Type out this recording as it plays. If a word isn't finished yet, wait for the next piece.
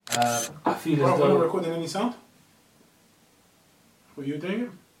I feel We're as not though... recording any sound? Were you doing it?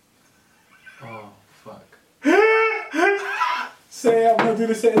 Oh, fuck. Say it, I'm going to do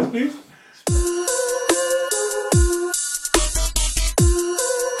the settings, please.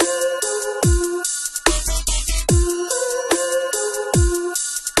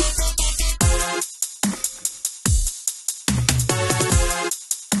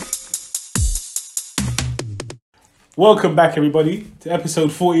 Welcome back, everybody, to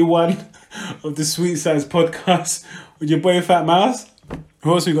episode 41 of the Sweet Size Podcast with your boy Fat Mouse.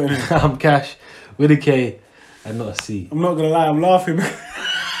 Who else we got in here? I'm Cash with a K and not a C. I'm not gonna lie, I'm laughing.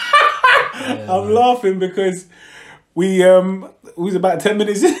 I'm laughing because we was about 10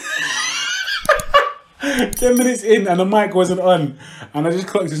 minutes in. 10 minutes in and the mic wasn't on, and I just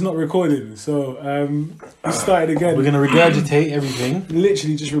clocked it's not recording. So we started again. We're gonna regurgitate everything.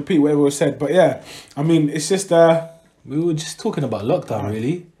 Literally just repeat whatever was said. But yeah, I mean, it's just we were just talking about lockdown,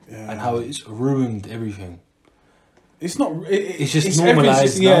 really, and how it's ruined everything. It's not. It's just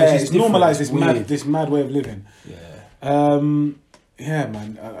normalised. It's normalised. This mad way of living. Yeah. Yeah,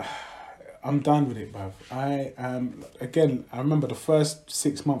 man. I'm done with it, bruv. I remember the first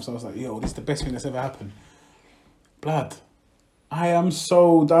 6 months. I was like, yo, this is the best thing that's ever happened. Blood. I am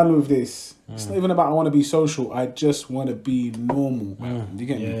so done with this. It's not even about I want to be social. I just want to be normal. Do you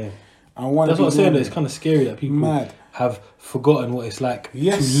get me? I want. That's what I'm saying. It's kind of scary that people have forgotten what it's like to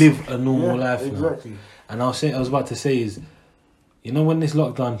live a normal life. Exactly. Now. And I was about to say is, you know, when this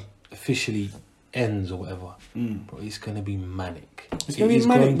lockdown officially ends or whatever, bro, it's gonna be manic. It's gonna be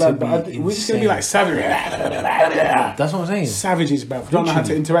manic, but we're just gonna be like savage. That's what I'm saying. Savages, bruv. We don't know how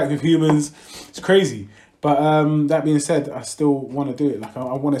to interact with humans. It's crazy. But that being said, I still want to do it. Like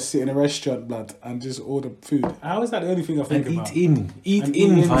I want to sit in a restaurant, blood, and just order food. How is that the only thing I think about? Eat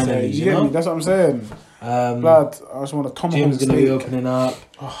in finally. You get know? me? That's what I'm saying. Blood. I just want to tomahawk Gym's gonna steak. be opening up.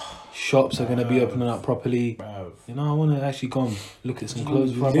 Shops are gonna be opening up properly. You know, I want to actually go and look at some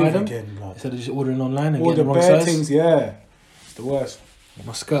clothes before I buy them instead of just ordering online and getting the wrong size. Things, yeah, it's the worst.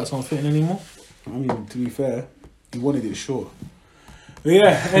 My skirts aren't fitting anymore. I mean, to be fair, he wanted it short. But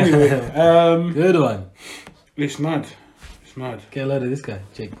yeah, anyway. Good one. It's mad. Get a load of this guy,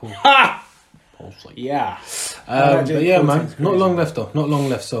 Jake Paul. Ha! Yeah. But yeah, man. Not long left though. Not long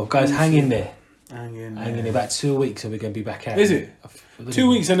left. So guys, hang in there. Hang in there. About 2 weeks and we're going to be back out. Is it? 2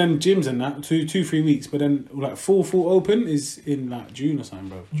 weeks and then gyms and that. 3 weeks. But then like full open is in like June or something,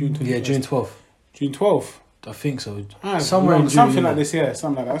 bro. June 21st. Yeah, June 12th. June 12th? I think so. Somewhere in June. Something like this, yeah.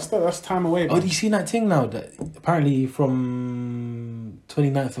 Something like that. That's time away, bro. Oh, do you see that thing now? That apparently from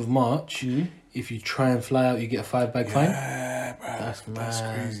 29th of March, if you try and fly out, you get a 5-bag fine. Yeah, bro. That's mad. That's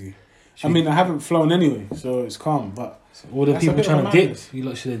crazy. I mean, I haven't flown anyway, so it's calm. But all the people trying to dip, you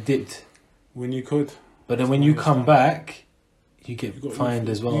lot should have dipped. When you could. But then when you come back, you get fined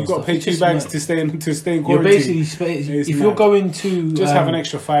as well. You've got to pay 2 bags to stay in quarantine. You're basically, if you're going to... Just have an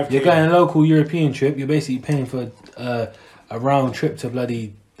extra 5K. You're going on a local European trip, you're basically paying for a round trip to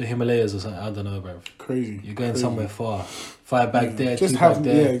bloody the Himalayas or something. I don't know, bro. Crazy. You're going somewhere far. 5 bag there, just 2 bag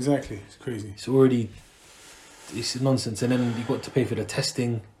there. Yeah, exactly. It's crazy. It's nonsense. And then you got to pay for the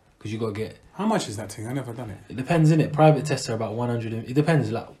testing because you got to get... How much is that thing? I never done it. It depends, innit? Private tests are about 100. It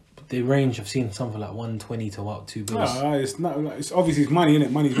depends, like... The range I've seen something like 120 to about $2 billion. No, it's not. It's obviously it's money,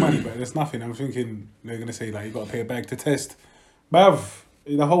 innit? Money's money, but there's nothing. I'm thinking they're gonna say like you got to pay a bag to test. Bruv,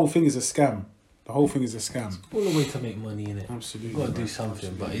 the whole thing is a scam. It's all a way to make money, innit? Absolutely. You got to do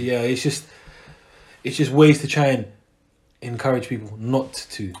something, but yeah, it's just ways to try and encourage people not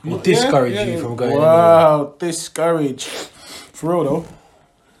to, or discourage you from going. Wow, discourage. For real though,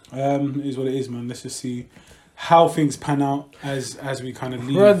 it is what it is, man. Let's just see how things pan out as we kind of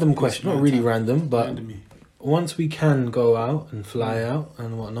leave. Random question, not really random, but randomly. Once we can go out and fly out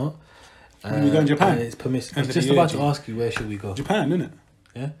and whatnot, when we go to Japan, it's permissible. I was just about to ask you, where should we go? Japan, innit?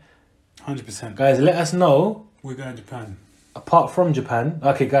 Yeah, 100%. Guys, let us know. We're going to Japan. Apart from Japan,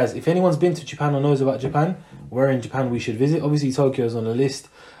 okay, guys, if anyone's been to Japan or knows about Japan, where in Japan we should visit. Obviously, Tokyo's on the list,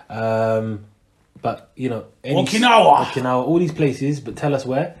 but you know, Okinawa, all these places. But tell us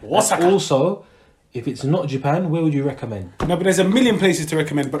where. Osaka. Also, if it's not Japan, where would you recommend? No, but there's a million places to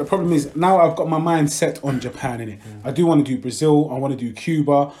recommend. But the problem is now I've got my mind set on Japan, innit? I do want to do Brazil. I want to do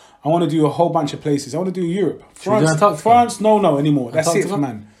Cuba. I want to do a whole bunch of places. I want to do Europe. France, no anymore. That's it,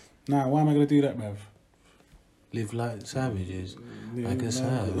 man. Nah, why am I going to do that, bruv? Live like savages. Like a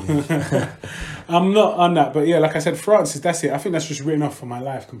savage. I'm not on that. But yeah, like I said, France, that's it. I think that's just written off for my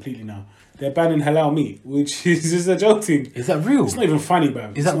life completely now. They're banning halal meat, which is just a joke thing. Is that real? It's not even funny,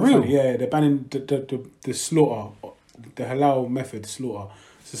 bruv. Is that real? Funny. Yeah, they're banning the slaughter, the halal method slaughter.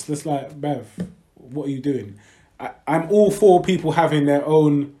 It's just like, bruv, what are you doing? I'm all for people having their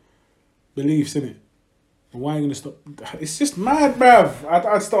own beliefs, innit? Why are you gonna stop? It's just mad, bruv.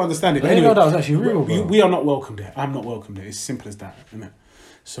 I just don't understand it. I didn't know that was actually real, bro. We are not welcome there. I'm not welcome there. It's simple as that, isn't it?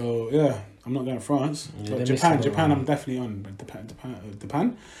 So yeah, I'm not going to France. Yeah, But Japan, I'm definitely on. But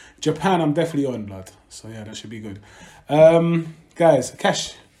Japan, I'm definitely on, blood. So yeah, that should be good. Guys,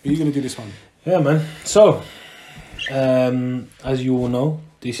 Cash, are you gonna do this one? Yeah, man. So, as you all know,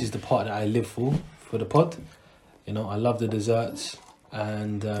 this is the part that I live for the pod. You know, I love the desserts.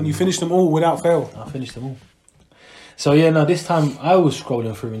 And you finished them all without fail? I finished them all. So yeah, no, this time I was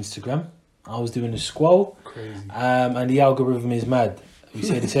scrolling through Instagram. I was doing a scroll. Crazy. And the algorithm is mad. We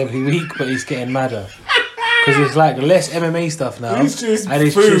say this every week, but it's getting madder. Because it's like less MMA stuff now. It's just and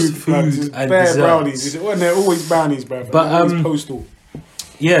it's food, just food and bare desserts. brownies. They're always brownies, bro. But always postal.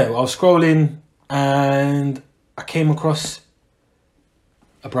 Yeah, I was scrolling and I came across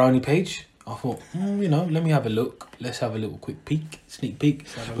a brownie page. I thought, you know, let me have a look. Let's have a little quick sneak peek.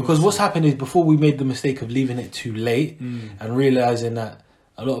 Because what's happened is before we made the mistake of leaving it too late and realising that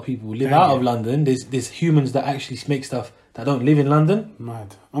a lot of people live out of London. There's humans that actually make stuff that don't live in London.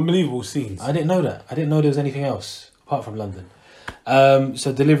 Mad. Unbelievable scenes. I didn't know that. I didn't know there was anything else apart from London.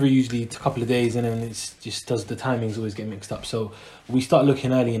 So delivery usually it's a couple of days and then it's just does the timings always get mixed up. So we start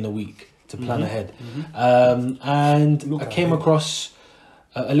looking early in the week to plan ahead. And I came across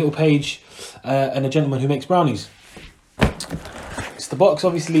a little page and a gentleman who makes brownies. It's the box,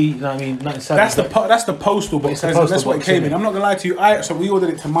 obviously. You know what I mean? That's the postal box. That's what it came in. I'm not gonna lie to you. So we ordered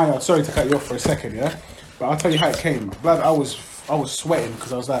it to Maya. Sorry to cut you off for a second, yeah. But I'll tell you how it came. Blood, I was sweating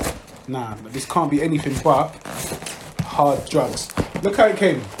because I was like, nah, this can't be anything but hard drugs. Look how it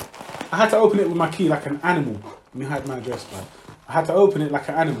came. I had to open it with my key like an animal. Let me hide my address, man. I had to open it like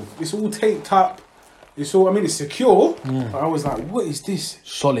an animal. It's all taped up. It's all, I mean, it's secure. But I was like, what is this?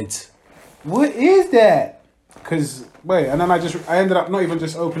 Solid. What is that? Because, wait, and then I ended up not even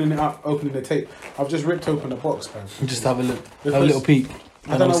just opening it up, opening the tape. I've just ripped open the box, man. Just have a look. Have a little peek.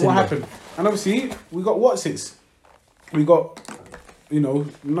 I don't know what happened. And obviously, we got Whatsits. We got, you know,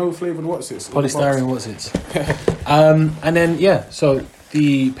 no flavoured Whatsits. Polystyrene Whatsits. And then, yeah, so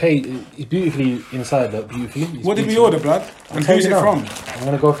the page is beautifully inside that, beautifully. What did we order, blood? And who's it from? I'm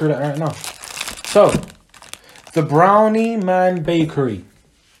going to go through that right now. So, the Brownie Man Bakery.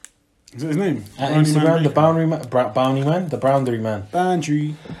 Is that his name? At Instagram, the Boundary Man.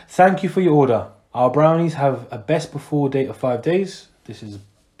 Boundary. Thank you for your order. Our brownies have a best before date of 5 days. This is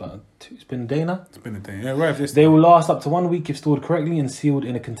about it's been a day now. It's been a day. Yeah, right. They will last up to 1 week if stored correctly and sealed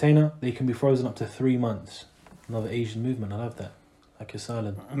in a container. They can be frozen up to 3 months. Another Asian movement. I love that. Like you're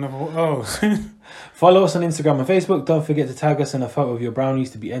silent. Follow us on Instagram and Facebook. Don't forget to tag us in a photo of your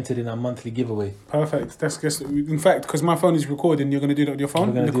brownies to be entered in our monthly giveaway. Perfect. That's just, in fact, because my phone is recording, you're going to do that on your phone?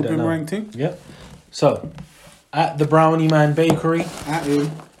 We're going to do that boomerang thing? Yep. So, at the Brownie Man Bakery. At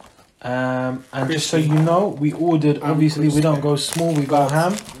him. And crispy. Just so you know, we ordered, obviously crispy. We don't go small, we go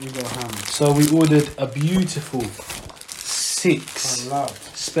ham. So we ordered a beautiful 6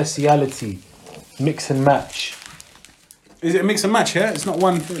 speciality mix and match. Is it a mix and match, yeah? It's not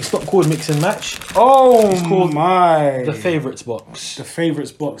one thing. It's not called mix and match. Oh, it's called the favourites box. The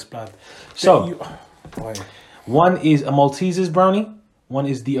favourites box, blood. So, one is a Maltesers brownie. One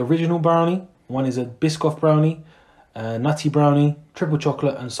is the original brownie. One is a Biscoff brownie. Nutty brownie, triple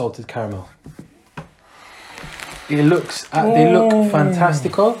chocolate and salted caramel. They look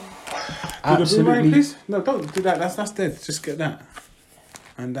fantastico. Absolutely. Please? No, don't do that. That's dead. Just get that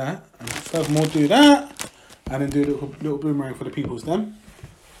and that, and furthermore do that, and then do a little boomerang for the peoples. Then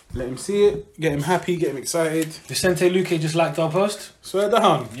let him see it, get him happy, get him excited. Vicente Luque just liked our post. Swear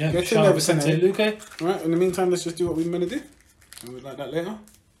down. Yeah. Get in there, Vicente Luque. Right. In the meantime, let's just do what we're gonna do. And we'll like that later.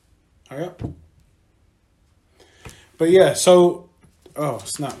 Hurry up. But yeah, so, oh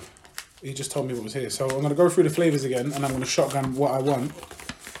snap, he just told me what was here. So I'm going to go through the flavours again and I'm going to shotgun what I want.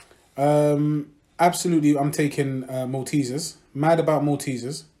 Absolutely, I'm taking Maltesers. Mad about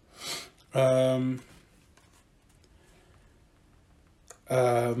Maltesers. Mad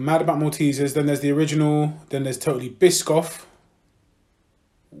about Maltesers. Then there's the original. Then there's totally Biscoff,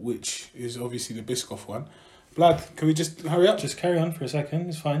 which is obviously the Biscoff one. Blood, can we just hurry up? Just carry on for a second,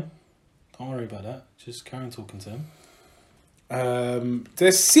 it's fine. Don't worry about that. Just carry on talking to him.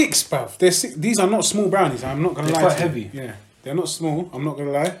 There's 6, bruv. There's 6. These are not small brownies. I'm not gonna lie. They're quite heavy. Yeah, they're not small. I'm not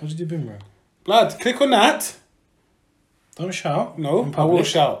gonna lie. What did you do, bro? Blood, click on that. Don't shout. No, I will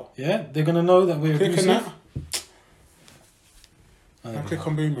shout. Yeah, they're gonna know that we're click abusive. on that. I'll click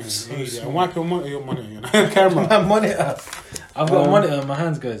on boomerang. And wipe your monitor. You know? Camera. My monitor. I've got a monitor in my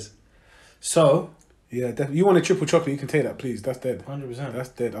hands, guys. So. Yeah, you want a triple chocolate, you can take that, please. That's dead. 100%. That's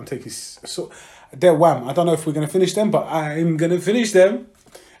dead. I'm taking... They're wham. I don't know if we're going to finish them, but I'm going to finish them.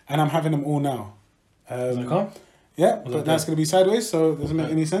 and I'm having them all now. Okay. Yeah, but that's going to be sideways, so it doesn't make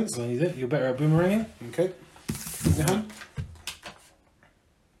any sense. You're better at boomeranging. Okay. Your hand.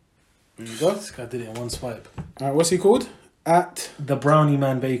 There you go. This guy did it in one swipe. Alright, what's he called? At the Brownie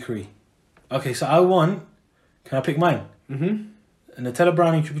Man Bakery. Okay, so I want. Can I pick mine? Mm-hmm. Nutella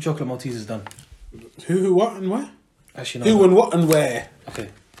brownie, triple chocolate Maltese is done. Who, what, and where? Actually, no. Who and what and where? Okay.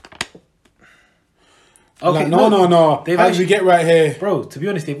 Okay. Like, no. They've How did we get right here, bro? To be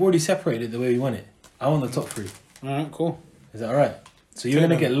honest, they've already separated it the way we want it. I want the top three. Alright, cool. Is that alright? So you're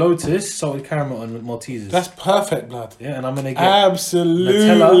gonna get Lotus, salted caramel, and Maltesers. That's perfect, blood. Yeah, and I'm gonna get absolutely.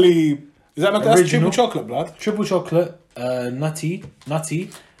 Nutella, is that not that's triple chocolate, blood? Triple chocolate, nutty,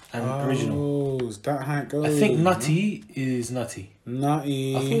 and original. Oh, is that how it goes? I think nutty is nutty.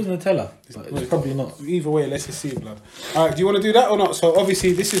 Nutty. I think it was Nutella, but it's probably not. Either way, let's just see, blood. Alright, do you want to do that or not? So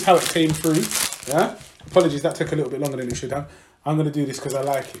obviously, this is how it came through. Yeah. Apologies, that took a little bit longer than it should have. I'm gonna do this because I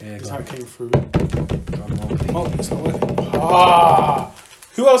like it. That's how it came through. Oh, it's not working. Ah!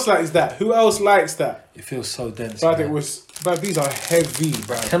 Who else likes that? Who else likes that? It feels so dense. But it was. But these are heavy,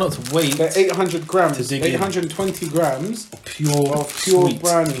 bro. I cannot wait. They're 800 grams. To dig 820 grams of pure sweet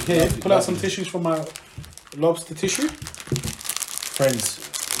brownie. Here, pull out some tissues from my lobster tissue. Friends.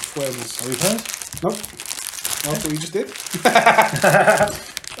 Are we friends? Nope. That's what we just did.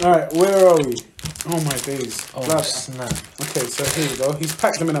 Alright, where are we? Oh my days. Oh, snap. Okay, so here we go. He's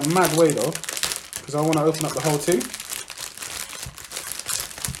packed them in a mad way though, because I want to open up the whole thing.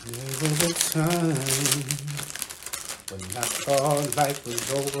 There was a time when I thought life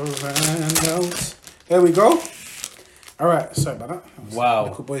was over and out. There we go. Alright, sorry about that. Wow.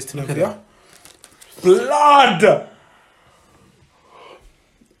 Little boys to know. Blood!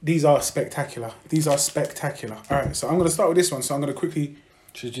 These are spectacular. Alright, so I'm going to start with this one. So I'm going to quickly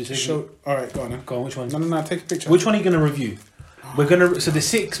should you take show. Alright, go on then. Go on, which one? No, take a picture. Which one are you going to review? We're going to. So the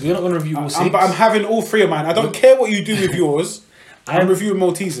 6, we're not going to review all 6. But I'm having all 3 of mine. I don't care what you do with yours. I'm reviewing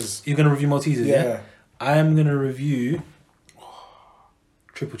Maltesers. You're going to review Maltesers, yeah? I am going to review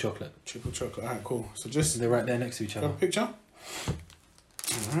triple chocolate. Alright, cool. So just. They're right there next to each other. Got a picture?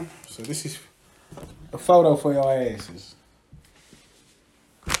 Alright. So this is a photo for your asses.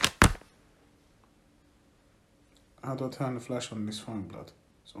 How do I turn the flash on this phone, blood?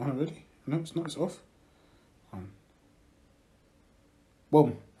 Is it on already? No, it's not. It's off. On.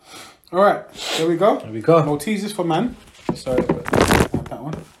 Boom. All right. There we go. Maltesers for man. Sorry, but not that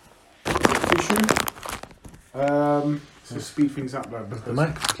one. Tissue. So speed things up, blood. The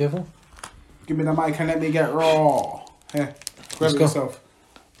mic. Careful. Give me the mic and let me get raw. Here. Grab it yourself.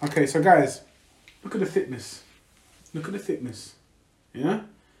 Okay, so guys, look at the thickness. Yeah.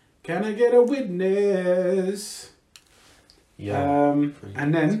 Can I get a witness? Yeah.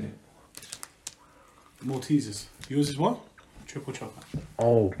 And then Maltesers. Yours is what? Triple chocolate.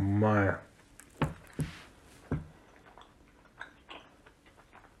 Oh my.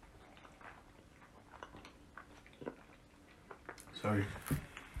 Sorry.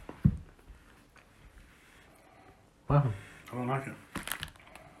 Wow. I don't like it.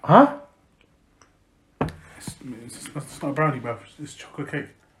 Huh? It's not a brownie, bruv. It's chocolate cake.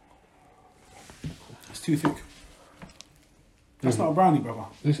 It's too thick. That's not a brownie, brother.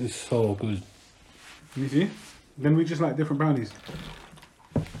 This is so good. You see? Then we just like different brownies.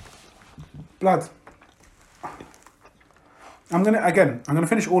 Blood. I'm gonna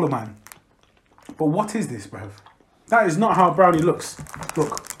finish all of mine. But what is this, bruv? That is not how a brownie looks.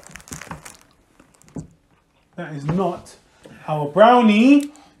 Look. That is not how a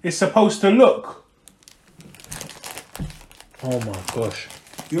brownie is supposed to look. Oh my gosh.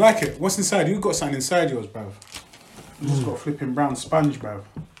 You like it? What's inside? You've got something inside yours, bruv. You just got a flipping brown sponge, bruv.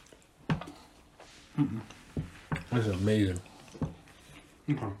 That's amazing.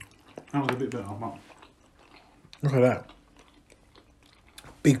 Okay. That was a bit better, but... Look at that.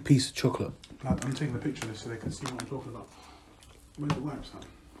 Big piece of chocolate. Blood, I'm taking a picture of this so they can see what I'm talking about. Where's the wipes at?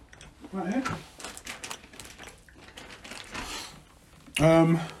 Right here.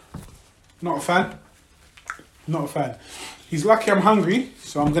 Not a fan. Not a fan. He's lucky I'm hungry,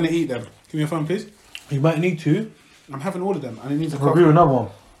 so I'm going to eat them. Give me a phone, please. You might need to. I'm having all of them, and it needs a review another one.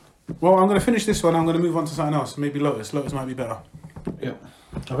 Well, I'm going to finish this one. I'm going to move on to something else. Maybe Lotus. Lotus might be better. Yeah,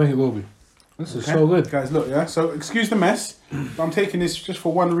 I think it will be. This is so good. Guys, look, yeah? So, excuse the mess, but I'm taking this just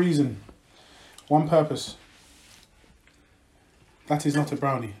for one reason. One purpose. That is not a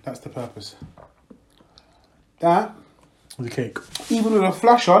brownie. That's the purpose. That... The cake. Even with a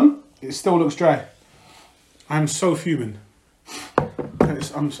flash on, it still looks dry. I'm so fuming.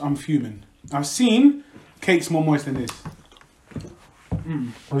 I'm fuming. I've seen cakes more moist than this.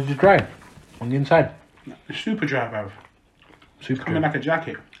 Was it dry? On the inside? It's super dry, bruv. Super coming like a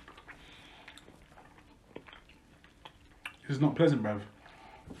jacket. It's not pleasant, bruv.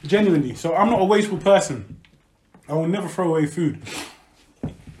 Genuinely. So I'm not a wasteful person. I will never throw away food.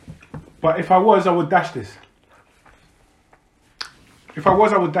 But if I was, I would dash this. If I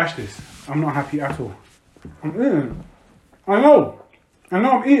was, I would dash this. I'm not happy at all. I'm eating it. I know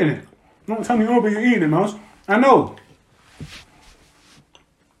I'm eating it. Don't tell me, oh, but you're eating it, Mouse. I know.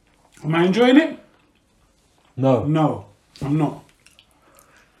 Am I enjoying it? No. No, I'm not.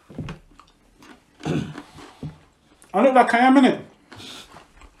 I look like I am, innit?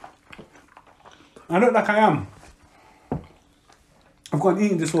 I look like I am. I've got an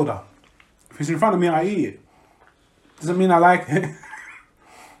eating disorder. If it's in front of me, I eat it. Doesn't mean I like it.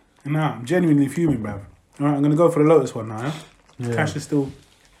 Nah, I'm genuinely fuming, bruv. Alright, I'm going to go for the Lotus one now, yeah? Cash is still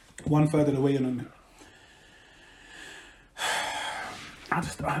 1/3 of the way in on it.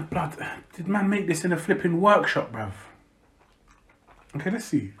 Blood, did man make this in a flipping workshop, bruv? Okay, let's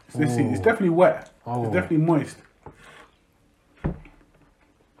see. Let's see. It's definitely wet. Oh. It's definitely moist.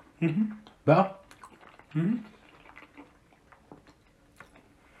 Better?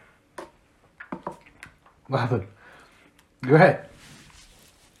 What happened? Go ahead.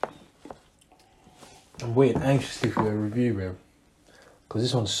 I'm waiting anxiously for your review, bro. Because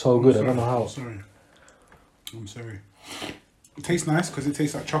this one's so good. I don't know how. I'm sorry. It tastes nice because it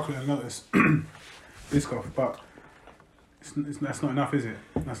tastes like chocolate and Lotus. Biscoff, but that's not enough, is it?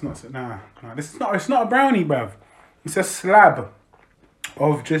 That's not. Nah. This is not. It's not a brownie, bruv. It's a slab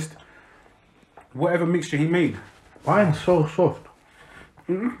of just whatever mixture he made. Mine's so soft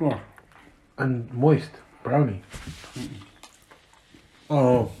and moist brownie.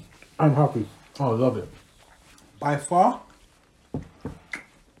 Oh, I'm happy. Oh, I love it. By far,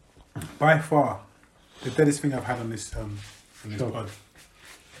 the deadest thing I've had on this pod.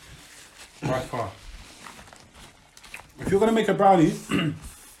 By far. If you're gonna make a brownie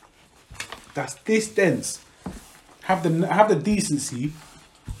that's this dense, have the decency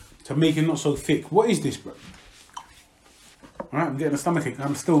to make it not so thick. What is this, bro? Alright, I'm getting a stomachache.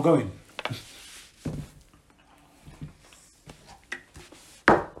 I'm still going.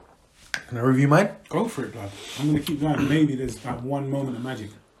 Can I review mine? Go for it, blood. I'm gonna keep going. Maybe there's like one moment of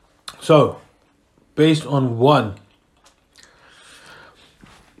magic. So, based on one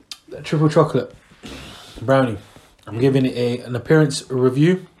triple chocolate brownie, I'm giving it an appearance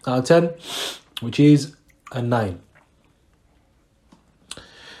review out of 10, which is a 9.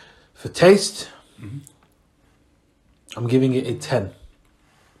 For taste, I'm giving it a 10.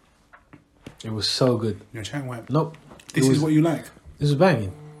 It was so good. You're chatting wet. Nope. This is what you like. This was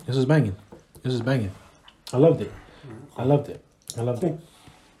banging. This was banging. This was banging. I loved it. I loved it. I loved it.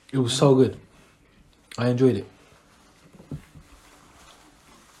 It was so good. I enjoyed it.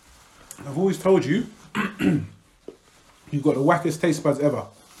 I've always told you, you've got the wackest taste buds ever.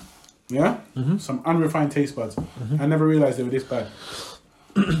 Yeah? Some unrefined taste buds. I never realised they were this bad.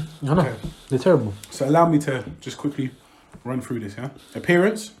 I know. Okay. They're terrible. So allow me to just quickly run through this, yeah?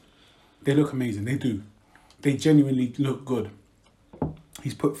 Appearance, they look amazing. They do. They genuinely look good.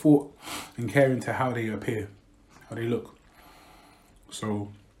 He's put thought and care into how they appear, how they look.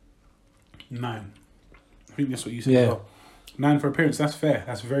 So, 9. I think that's what you said. Yeah. Well. 9 for appearance, that's fair.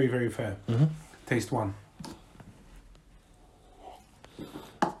 That's very, very fair. Taste 1.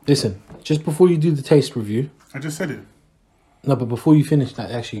 Listen, just before you do the taste review. I just said it. No, but before you finish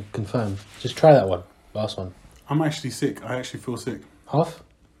that, actually confirm. Just try that one. Last one. I'm actually sick. I actually feel sick. Half?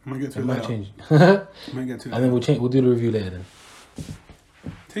 I might get to it might later. change. I might get to it. And then we'll change. We'll do the review later then.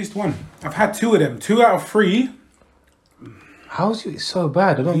 Taste 1. I've had 2 of them. 2 out of 3. How's it so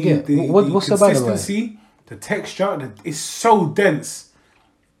bad? I don't get. What's so bad about it? Consistency, the texture, it's so dense.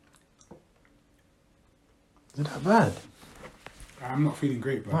 Is it that bad? I'm not feeling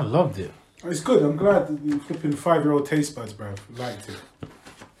great, bro. I loved it. It's good. I'm glad that you flipping 5-year-old taste buds, bro. Liked it.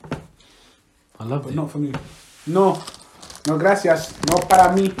 I loved But it. not for me. No gracias. No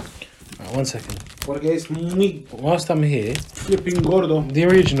para mí. Right, 1 second. Porque es muy Whilst I'm here, flipping gordo. the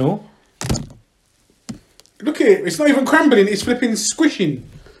original. Look at it. It's not even crumbling. It's flipping squishing.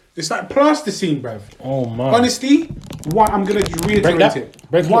 It's like plasticine, bruv. Oh my. Honestly, I'm going to reiterate it.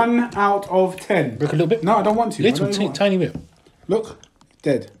 Break 1 out of 10. Break a little bit. No, I don't want to. Little, tiny bit. Look,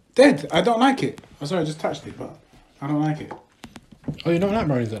 dead. Dead. I don't like it. I'm sorry, I just touched it, but I don't like it. Oh, you don't like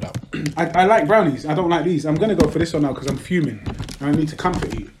brownies like that? I like brownies. I don't like these. I'm going to go for this one now because I'm fuming. And I need to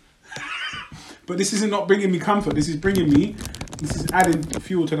comfort eat. But this isn't not bringing me comfort. This is adding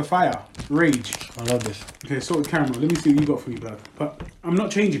fuel to the fire. Rage. I love this. Okay, salted caramel. Let me see what you got for me, blood. But I'm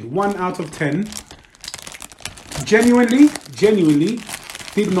not changing. 1 out of 10. Genuinely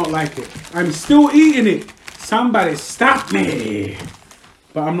did not like it. I'm still eating it. Somebody stop me.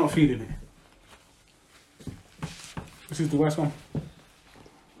 But I'm not feeling it. This is the worst one.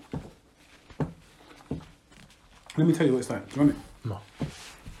 Let me tell you what it's like. Do you want it? No. Do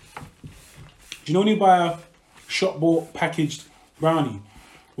you know when you buy a shop-bought packaged brownie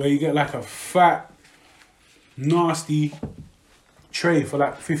where you get like a fat, nasty tray for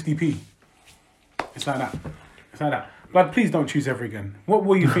like 50p? It's like that. It's like that. But please don't choose ever again. What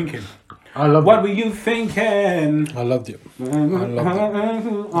were you thinking? I loved What it. were you thinking? I loved it. I loved it.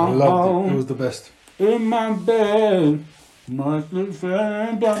 I loved it. It was the best. In my bed, must have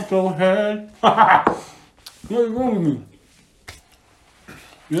been about your head. What's wrong with me?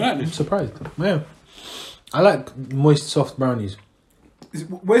 You like I'm this? surprised. Yeah. I like moist, soft brownies.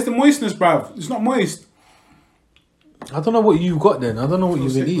 Where's the moistness, bruv? It's not moist. I don't know what you've got then. I don't know what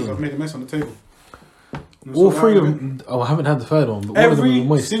you've been I've eating. made a mess on the table. All three of them. Oh, I haven't had the third one, but all of them were Every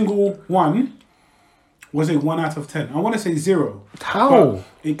moist. single one was a 1 out of 10. I want to say 0. How? But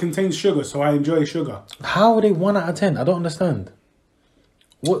it contains sugar, so I enjoy sugar. How are they 1 out of 10? I don't understand.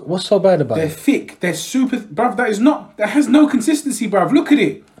 What's so bad about They're it? thick. They're super, bruv. That has no consistency, bruv. Look at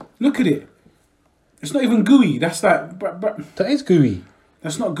it. Look at it. It's not even gooey. That's like, That is gooey.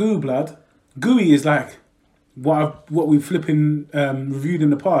 that's not goo, blood. Gooey is like what we've flipping reviewed in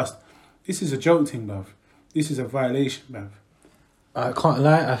the past. This is a joke thing, bruv. This is a violation, bruv. I can't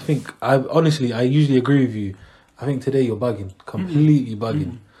lie. I usually agree with you. I think today you're bugging. Completely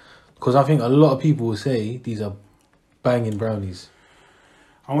bugging. Because I think a lot of people will say these are banging brownies.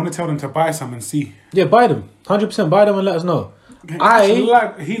 I want to tell them to buy some and see. Yeah, buy them. 100% buy them and let us know. He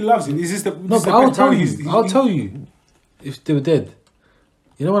loves it. Is this the? No, but I'll tell you. I'll tell you if they were dead.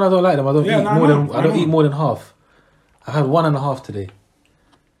 You know when I don't like them, I don't eat more than half. I had 1.5 today.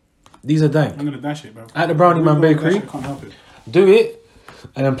 These are dank. I'm gonna dash it, bro. At the Brownie Man Bakery. I can't help it. Do it,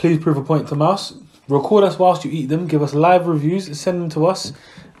 and then please prove a point to Mouse. Record us whilst you eat them. Give us live reviews. Send them to us,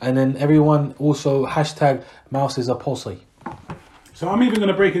 and then everyone also hashtag Mouse is a pussy. So I'm even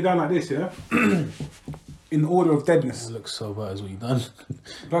gonna break it down like this, yeah. In order of deadness. It looks so bad as what you've done.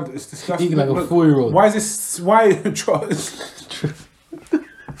 Blood, it's disgusting. Eating like a 4-year-old. Why is this? Why?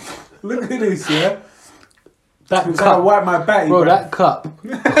 Look at this, yeah. That It's cup, like I wiped my batty, bro. bro. That cup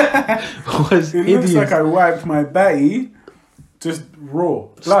was It hideous. looks like I wiped my batty, just raw.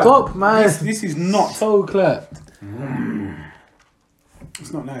 Blood. Stop, man. This is not. So clapped.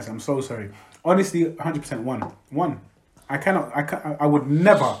 It's not nice. I'm so sorry. Honestly, 100% one. I would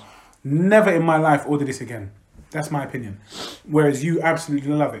never in my life order this again. That's my opinion. Whereas you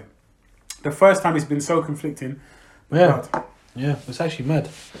absolutely love it. The first time it's been so conflicting. Yeah. Blood. Yeah, it's actually mad.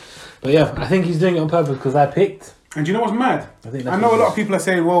 But yeah, I think he's doing it on purpose because I picked. And do you know what's mad? I know a lot of people are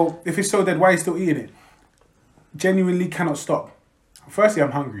saying, well, if it's so dead, why are you still eating it? Genuinely cannot stop. Firstly,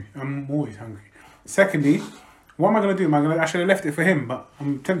 I'm hungry. I'm always hungry. Secondly, what am I going to do? I should have left it for him, but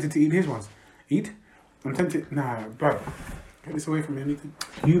I'm tempted to eat his ones. Eat? I'm tempted. Nah, bro. Get this away from me. Anything.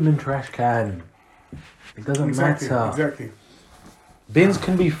 Human trash can. It doesn't matter. Exactly. Bins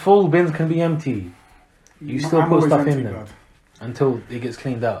can be full, bins can be empty. You still put stuff in them until it gets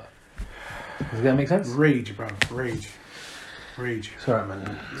cleaned out. Does that make sense? Rage, bro. Rage. It's alright,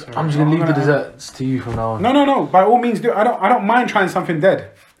 man. I'm just gonna leave the desserts to you from now on. No. By all means, do. I don't mind trying something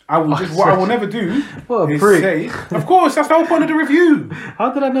dead. I will just. What I will never do What a is prick. say. Of course, that's the whole point of the review.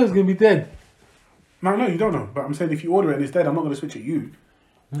 How did I know it's gonna be dead? No, you don't know. But I'm saying if you order it and it's dead, I'm not gonna switch at you.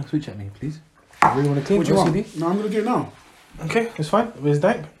 No, switch at me, please. I really want to clean What do you want? OCD. No, I'm gonna do it now. Okay, it's fine. It's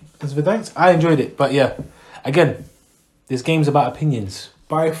dank. It's the thanks. I enjoyed it, but yeah, again, this game's about opinions.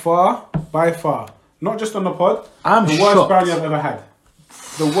 By far, not just on the pod. I'm the shocked. worst brownie I've ever had.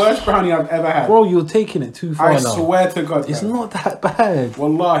 The worst brownie I've ever had. Bro, you're taking it too far I now. swear to God, It's man. not that bad.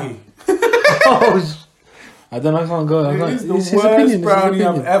 Wallahi. I don't know. I can't go. It's the It's his worst opinion. brownie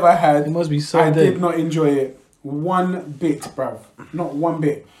I've ever had. It must be so I dead. did not enjoy it one bit, bruv. Not one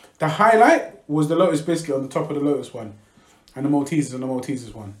bit. The highlight was the Lotus biscuit on the top of the Lotus one, and the Maltesers on the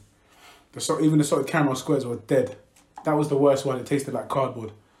Maltesers one. Even the salted caramel squares were dead. That was the worst one. It tasted like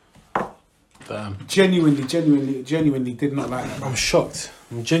cardboard. Damn. Genuinely did not like that. I'm shocked.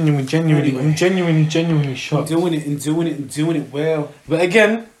 I'm genuinely shocked. Doing it well. But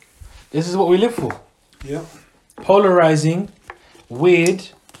again, this is what we live for. Yeah. Polarizing, weird,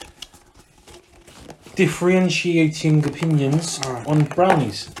 differentiating opinions on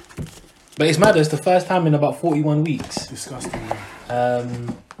brownies. But it's mad. It's the first time in about 41 weeks. Disgusting.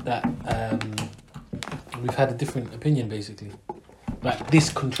 That we've had a different opinion, basically. Like this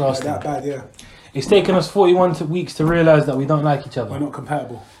contrasting. That bad, yeah. It's taken us 41 weeks to realise that we don't like each other. We're not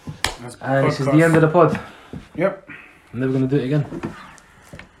compatible. And this is the end of the pod. Yep. I'm never going to do it again.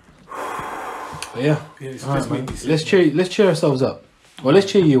 But yeah. It's All right, just man. made me sick, Let's cheer ourselves up. Well, let's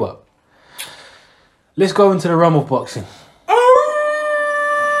cheer you up. Let's go into the realm of boxing.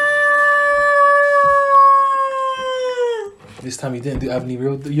 This time you didn't have any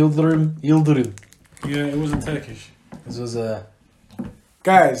real Yildirim. Yeah, it wasn't Turkish. This was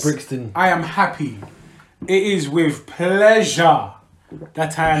Guys, Brixton. I am happy. It is with pleasure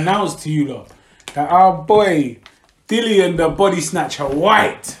that I announce to you lot that our boy Dillian the Body Snatcher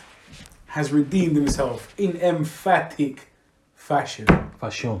Whyte has redeemed himself in emphatic fashion.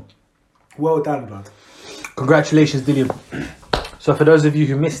 Well done, blood. Congratulations, Dillian. So for those of you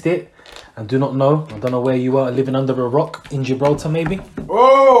who missed it and do not know, I don't know where you are, living under a rock in Gibraltar maybe.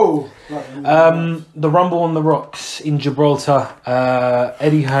 Oh! The Rumble on the Rocks in Gibraltar,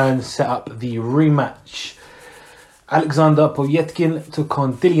 Eddie Hearn set up the rematch. Alexander Povetkin took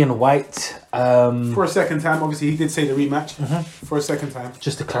on Dillian Whyte. For a second time, obviously he did say the rematch. For a second time.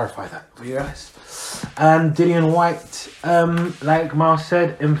 Just to clarify that. Yes. And Dillian Whyte, like Miles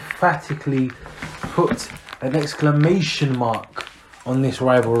said, emphatically put an exclamation mark on this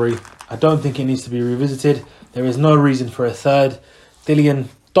rivalry. I don't think it needs to be revisited. There is no reason for a third. Dillian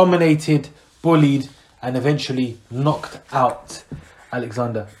dominated, bullied, and eventually knocked out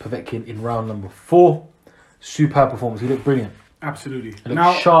Alexander Povetkin in round number 4. Superb performance. He looked brilliant. Absolutely. He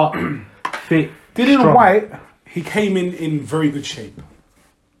looked sharp, fit, Dillian Whyte, he came in very good shape.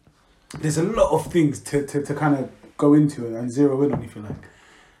 There's a lot of things to kind of go into and zero in on, if you like.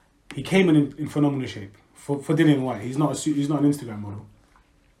 He came in phenomenal shape. For Dillian Whyte, he's not an Instagram model.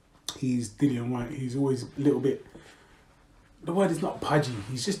 He's Dillian Whyte. He's always a little bit... The word is not pudgy.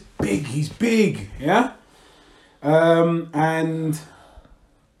 He's just big. He's big, yeah? And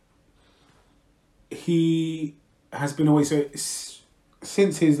he has been away. So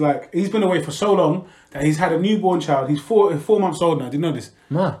since he's been away for so long that he's had a newborn child. He's 4 months old now. Did you know this?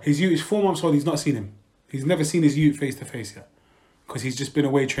 No. His youth is 4 months old. He's not seen him. He's never seen his youth face to face yet. Because he's just been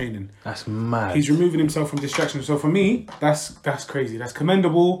away training. That's mad. He's removing himself from distractions. So for me, that's crazy. That's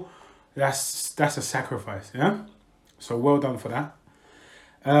commendable. That's a sacrifice, yeah? So well done for that.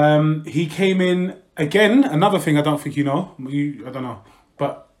 He came in, again, another thing I don't think you know. I don't know.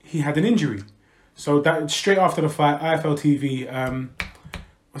 But he had an injury. So that straight after the fight, IFL TV,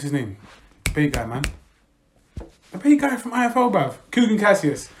 what's his name? Big guy, man. The big guy from IFL, bruv. Kugan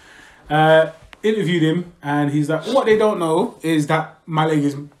Cassius. Interviewed him, and he's like, what they don't know is that my leg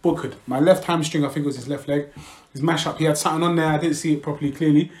is bookered. My left hamstring, I think it was his left leg, is mashed up. He had something on there. I didn't see it properly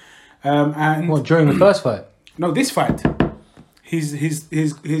clearly. And what, during the first fight? No, this fight. His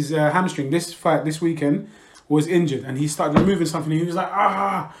hamstring, this fight, this weekend, was injured, and he started removing something. And he was like,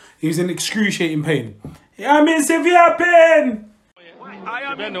 he was in excruciating pain. I'm in severe pain. I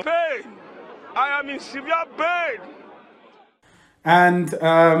am in pain. I am in severe pain. And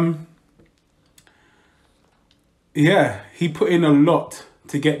yeah, he put in a lot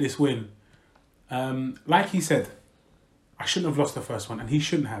to get this win. Like he said, I shouldn't have lost the first one, and he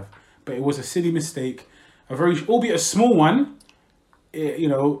shouldn't have. But it was a silly mistake, albeit a small one.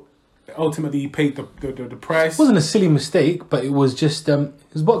 Ultimately paid the price. It wasn't a silly mistake, but it was just it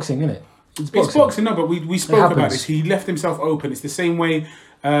was boxing, isn't it? It's boxing, no. But we spoke about this. He left himself open. It's the same way.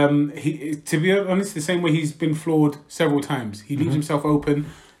 To be honest, the same way he's been floored several times. He leaves himself open.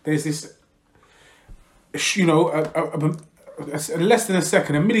 There's this, less than a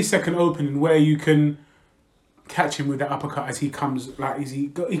second, a millisecond opening where you can catch him with that uppercut as he comes,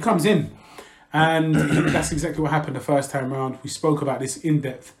 he comes in, and that's exactly what happened the first time round. We spoke about this in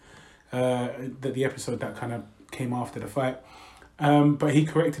depth, the episode that kind of came after the fight, but he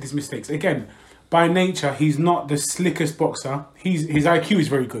corrected his mistakes. Again, by nature, he's not the slickest boxer. His IQ is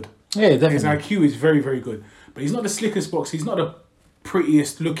very good. Yeah, definitely. His IQ is very, very good, but he's not the slickest boxer. He's not the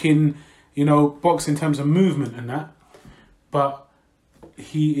prettiest looking, boxer in terms of movement and that, but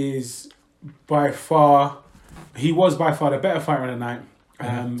he was by far the better fighter of the night.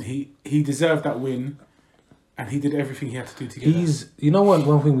 He deserved that win, and he did everything he had to do to get that.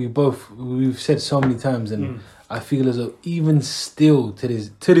 One thing we've said so many times, and I feel as though even still to this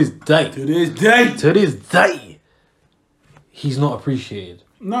day, he's not appreciated.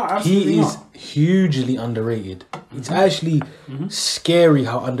 No, absolutely not. He is hugely underrated. It's actually scary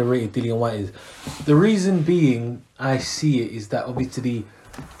how underrated Dillian Whyte is. The reason being, I see it, is that obviously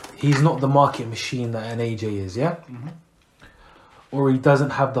he's not the market machine that an AJ is, yeah? Or he doesn't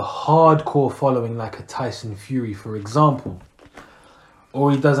have the hardcore following like a Tyson Fury, for example.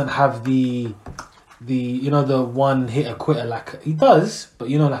 Or he doesn't have the one hitter quitter like he does, but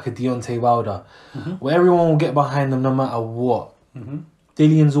like a Deontay Wilder, where everyone will get behind them no matter what.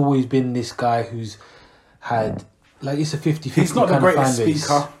 Dillian's always been this guy who's had, it's a 50-50 He's not the greatest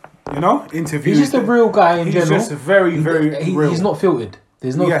speaker, interviews. He's just a real guy in general. He's just very, very real. He's not filtered.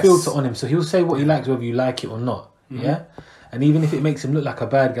 There's no filter on him, so he'll say what he likes, whether you like it or not. Yeah, and even if it makes him look like a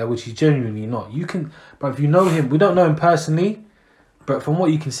bad guy, which he's genuinely not, you can. But if you know him, we don't know him personally, but from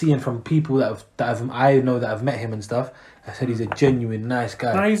what you can see and from people that have met him and stuff, I said he's a genuine nice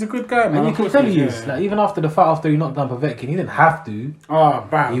guy. No, he's a good guy, man. And you can tell he is. Like even after the fight, after he knocked down Povetkin, he didn't have to. Oh,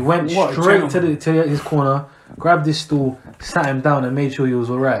 bam! He went straight to his corner, grabbed his stool, sat him down, and made sure he was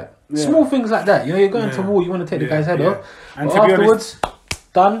all right. Yeah. Small things like that. You know, you're going to war, you want to take the guy's head off, and but afterwards,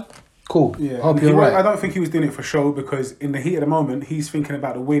 done. Cool. Yeah. Hope you're right. I don't think he was doing it for show, because in the heat of the moment, he's thinking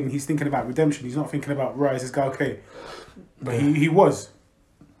about the win. He's thinking about redemption. He's not thinking about, right, is this guy okay? But he was.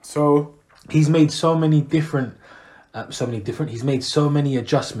 So he's made so many different. He's made so many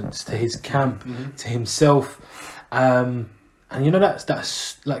adjustments to his camp, to himself, and you know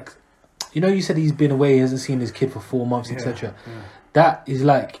that's like, you know, you said he's been away, he hasn't seen his kid for 4 months, etc. Yeah. That is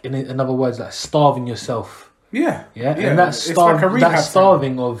like, in other words, like starving yourself. Yeah. And that's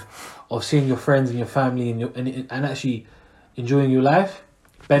starving of seeing your friends and your family and actually enjoying your life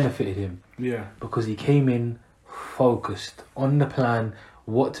benefited him. Yeah. Because he came in focused on the plan,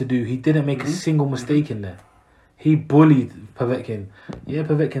 what to do. He didn't make a single mistake in there. He bullied Povetkin. Yeah,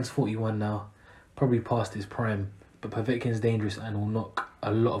 Povetkin's 41 now, probably past his prime, but Povetkin's dangerous and will knock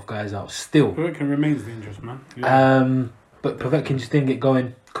a lot of guys out still. Povetkin remains dangerous, man. Yeah. But Povetkin just didn't get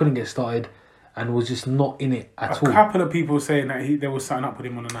going, couldn't get started, and was just not in it at all. A couple of people saying that there was something up with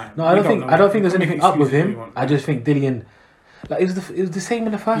him on the night. No, I don't think there's anything up with him. I just think Dillian, like it was the same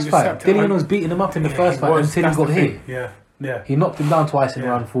in the first fight. Dillian was beating him up in the first fight until he got hit. Yeah. He knocked him down twice in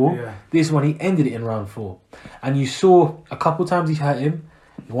round 4. Yeah. This one he ended it in round 4, and you saw a couple times he hurt him.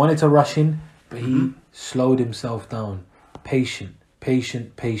 He wanted to rush in, but he slowed himself down. Patient.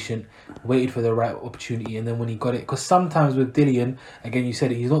 Waited for the right opportunity, and then when he got it, because sometimes with Dillian, again, you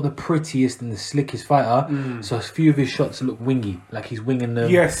said it, he's not the prettiest and the slickest fighter, so a few of his shots look wingy, like he's winging them.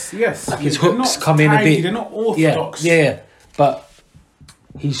 Yes. Like his hooks come in a bit. They're not orthodox. Yeah. But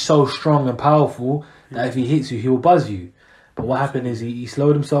he's so strong and powerful that if he hits you, he will buzz you. But what happened is he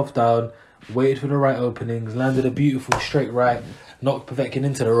slowed himself down, waited for the right openings, landed a beautiful straight right, knocked Povetkin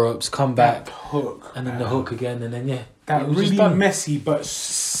into the ropes, come back, hook, and then the hook again, and then that really messy but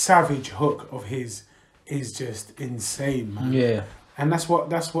savage hook of his is just insane, man. Yeah, and that's what.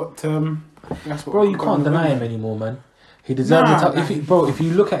 Bro, you can't deny him anymore, man. He deserves if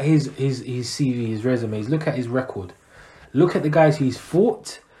you look at his CV, his resumes, look at his record, look at the guys he's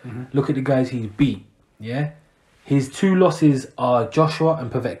fought, look at the guys he's beat. Yeah, his 2 losses are Joshua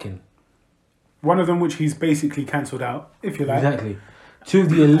and Povetkin. One of them which he's basically cancelled out, if you like. Exactly. 2 of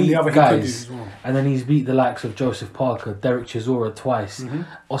the elite guys. And then he's beat the likes of Joseph Parker, Derek Chisora twice,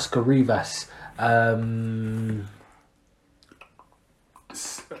 Oscar Rivas,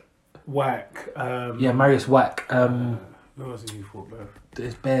 Whack. Marius Whack. Who else did he fought, bro?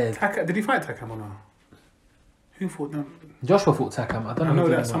 It's bad. Did he fight Takam or not? Who fought them? Joshua fought Takam. I don't know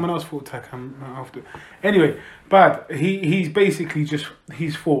that someone else fought Takam after. Anyway, but he's basically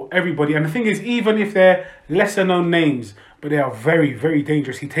he's fought everybody. And the thing is, even if they're lesser known names, but they are very, very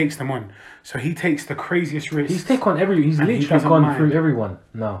dangerous, he takes them on. So he takes the craziest risks. He's literally gone through everyone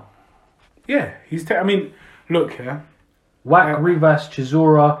now. Yeah, look, yeah. Whack, Rivas,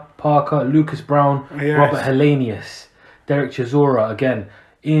 Chisora, Parker, Lucas Brown, Robert Hellenius, Derek Chisora again,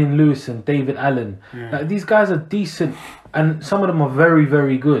 Ian Lewis and David Allen. Yeah. Like, these guys are decent, and some of them are very,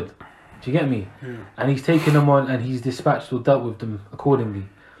 very good. Do you get me? Yeah. And he's taken them on, and he's dispatched or dealt with them accordingly.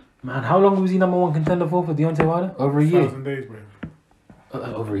 Man, how long was he number 1 contender for Deontay Wilder? Over a year. 1,000 days, bro.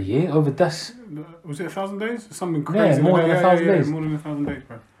 Over a year? Was it 1,000 days? Something crazy. Yeah, more than 1,000 days. More than 1,000 days,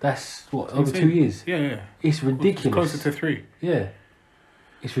 bro. That's what, over 2 years? Yeah. It's ridiculous. It's closer to 3. Yeah.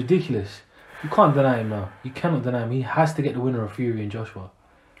 It's ridiculous. You can't deny him now. You cannot deny him. He has to get the winner of Fury and Joshua.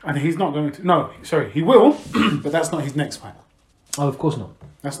 And he's not going to. No, sorry, he will, but that's not his next fight. Oh, of course not.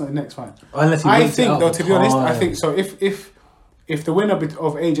 That's not his next fight. Unless I think, though, to be honest, I think so. If the winner of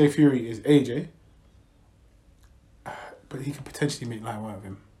AJ Fury is AJ, but he could potentially make light work of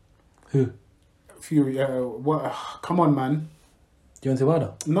him. Who? Fury. What? Come on, man. Deontay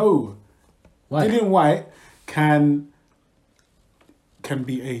Wilder? No. Why? Dillian Whyte can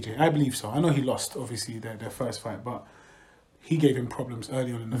beat AJ. I believe so. I know he lost, obviously, their first fight, but he gave him problems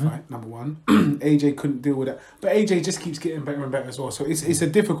early on in the fight, number 1. AJ couldn't deal with that. But AJ just keeps getting better and better as well. So it's a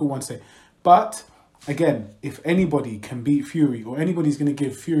difficult one to say. But, again, if anybody can beat Fury or anybody's going to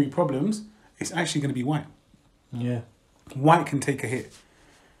give Fury problems, it's actually going to be Whyte. Yeah. Whyte can take a hit.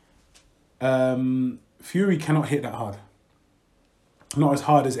 Fury cannot hit that hard. Not as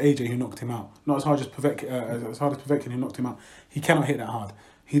hard as AJ who knocked him out. Not as hard as Povetkin who knocked him out. He cannot hit that hard.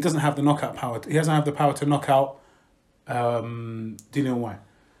 He doesn't have the knockout power. He doesn't have the power to knock out Dillian Whyte.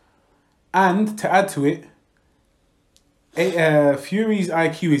 And to add to it, Fury's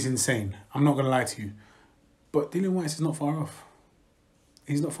IQ is insane. I'm not going to lie to you. But Dillian Whyte is not far off.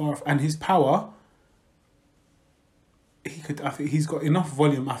 He's not far off. And his power, I think he's got enough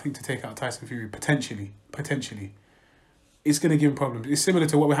volume, I think, to take out Tyson Fury, potentially. It's going to give him problems. It's similar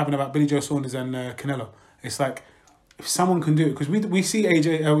to what we're having about Billy Joe Saunders and Canelo. It's like, if someone can do it, because we see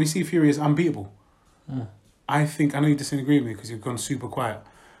we see Fury as unbeatable. I know you disagree with me because you've gone super quiet.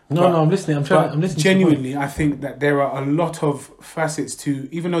 No, I'm listening. I'm listening. Genuinely, I think that there are a lot of facets to,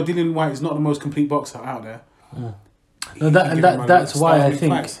 even though Dillian Whyte is not the most complete boxer out there. That's why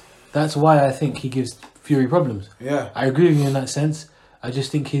I think he gives Fury problems. Yeah, I agree with you in that sense. I just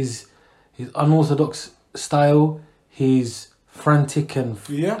think his unorthodox style, his frantic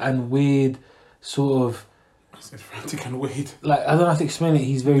and weird sort of. Frantic and weird. Like, I don't know how to explain it.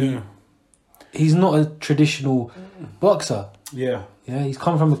 He's very. Yeah. He's not a traditional boxer. Yeah. Yeah, he's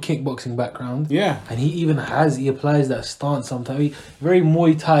come from a kickboxing background. Yeah. And he applies that stance sometimes. Very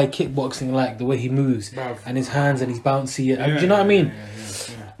Muay Thai kickboxing, like the way he moves. And his hands and he's bouncy. Do you know what I mean?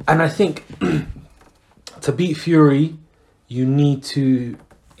 Yeah. And I think to beat Fury, you need to...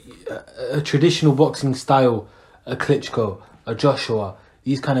 a traditional boxing style, a Klitschko, a Joshua,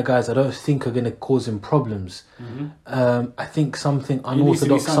 these kind of guys I don't think are going to cause him problems. I think something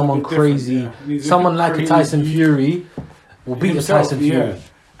unorthodox, someone crazy, someone like a Tyson Fury... will beat himself, Tyson Fury. Yeah.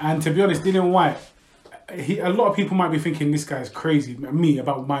 And to be honest, Dillian Whyte, a lot of people might be thinking this guy's crazy, me,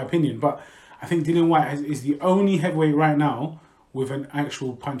 about my opinion, but I think Dillian Whyte is the only heavyweight right now with an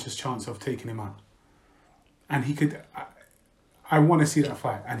actual puncher's chance of taking him out. And he could... I want to see that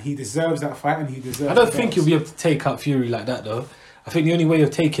fight, and he deserves that fight, and he deserves... I don't think you'll be able to take out Fury like that, though. I think the only way of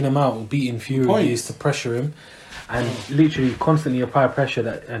taking him out or beating Fury is to pressure him. And literally constantly apply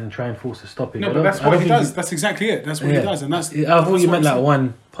pressure and try and force a stoppage. No, but that's what he does. That's exactly it. That's what he does, and that's. I thought you meant like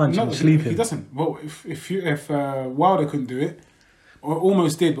one punch and sleep him. He doesn't. Well, if Wilder couldn't do it, or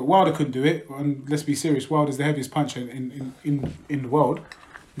almost did, but Wilder couldn't do it. And let's be serious, Wilder's the heaviest puncher in the world.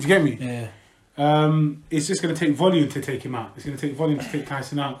 Did you get me? Yeah. It's just going to take volume to take him out. It's going to take volume to take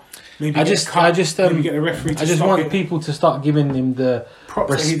Tyson out. Maybe maybe get the referee. I just want people to start giving him the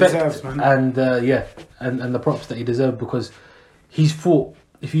props respect that he deserves, man. and the props that he deserves, because he's fought.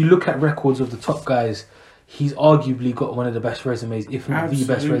 If you look at records of the top guys, he's arguably got one of the best resumes, if not the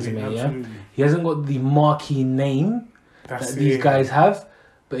best resume. Absolutely. Yeah, he hasn't got the marquee name that these guys have,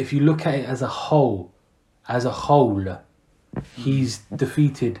 but if you look at it as a whole, he's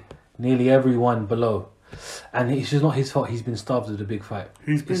defeated nearly everyone below. And it's just not his fault. He's been starved of the big fight.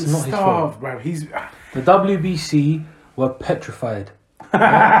 He's been starved, bro. The WBC were petrified.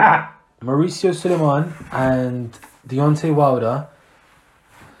 Mauricio Suleiman and Deontay Wilder.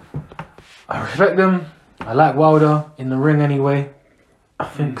 I respect them. I like Wilder in the ring anyway. I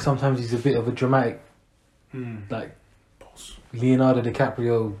think sometimes he's a bit of a dramatic, like Leonardo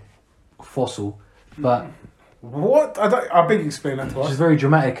DiCaprio fossil, but. What? I beg you explain that to us. He's very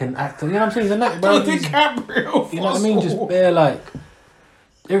dramatic and actor. You know what I'm saying? He's a neck, bro. DiCaprio. You know what I mean? Just bare like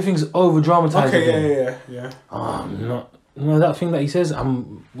everything's over dramatized. Okay, yeah. No, that thing that he says.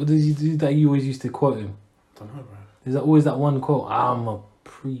 What does he do that you always used to quote him? I don't know, bro. Is that always that one quote? I'm a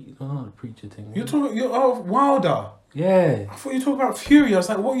not a preacher thing. You're Wilder. Yeah. I thought you were talking about Fury. I was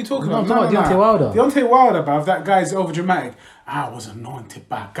like, what are you talking about? No, Deontay Wilder. Deontay Wilder, bruv. That guy's over dramatic. I was anointed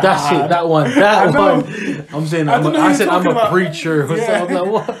by God. That's it. That one. I'm saying. I said I'm a preacher. Yeah. I'm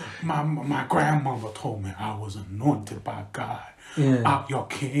like, what? My grandmother told me I was anointed by God. Yeah. Your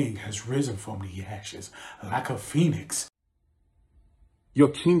king has risen from the ashes like a phoenix. Your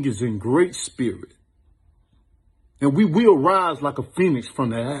king is in great spirit, and we will rise like a phoenix from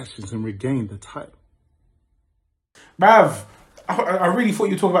the ashes and regain the title. Bruv, I really thought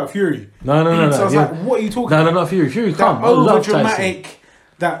you were talking about Fury. No. So I was like, what are you talking about? No, not Fury. Fury, come. Over dramatic,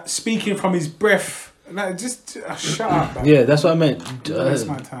 that speaking from his breath. Like, just shut up, man. Yeah, that's what I meant. That's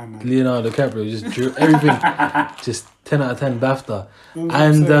my time, man. Leonardo DiCaprio just drew everything. Just 10 out of 10 BAFTA.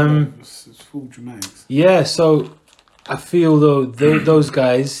 It's full dramatics. Yeah, so I feel though those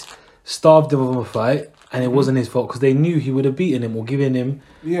guys starved him of a fight, and it wasn't his fault because they knew he would have beaten him or given him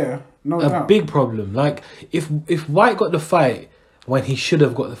a big problem. Like if White got the fight when he should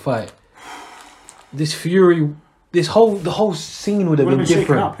have got the fight, this Fury, the whole scene would have been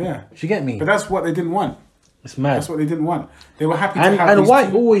different. Up, yeah. Do you get me? But that's what they didn't want. It's mad. That's what they didn't want. They were happy to have. And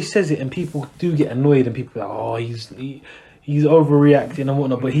White always says it, and people do get annoyed, and people are like, oh, he's overreacting and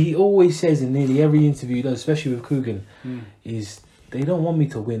whatnot. But he always says in nearly every interview he does, especially with Coogan, is they don't want me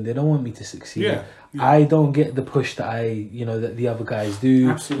to win. They don't want me to succeed. Yeah. I don't get the push that that the other guys do.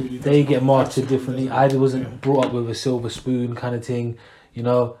 Absolutely. They get marketed differently. I wasn't brought up with a silver spoon kind of thing.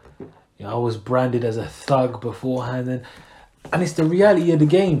 I was branded as a thug beforehand, and it's the reality of the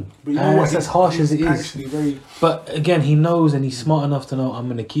game. But you know what? As harsh as it is. But again, he knows, and he's smart enough to know I'm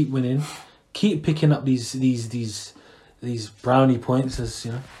going to keep winning, keep picking up these brownie points, as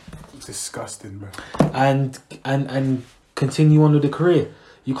you know. It's disgusting, bro. And continue on with the career.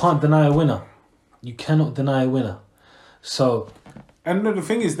 You can't deny a winner. You cannot deny a winner. So. And the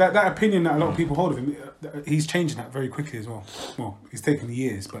thing is that opinion that a lot of people hold of him, he's changing that very quickly as well. Well, it's taken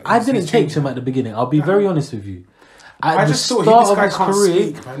years, but I didn't take to him at the beginning. I'll be very honest with you. I just thought this guy can't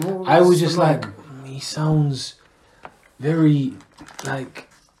speak, man. I was just like, he sounds very like.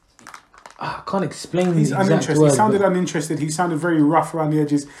 I can't explain. He's the exact uninterested. word, he sounded uninterested. He sounded very rough around the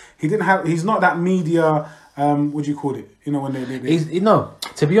edges. He's not that media. What do you call it? When they. No,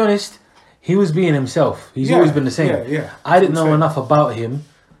 to be honest, he was being himself. He's always been the same. Yeah. I didn't know enough about him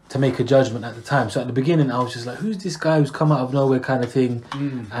to make a judgment at the time. So at the beginning, I was just like, "Who's this guy who's come out of nowhere?" kind of thing,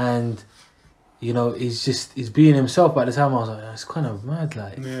 and. He's being himself. But at the time, I was like, it's kind of mad,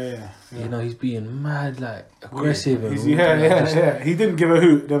 like. Yeah. He's being mad, like aggressive. He didn't give a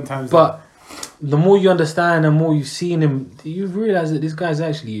hoot them times. But the more you understand, the more you've seen him, you realise that this guy's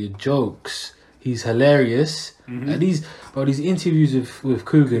actually jokes. He's hilarious. These interviews with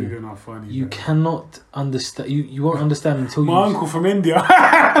Coogan are funny. You cannot understand. You won't understand until my uncle from India.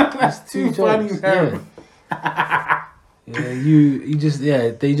 That's too funny, man.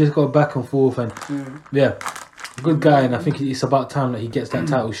 They just go back and forth and good guy, and I think it's about time that he gets that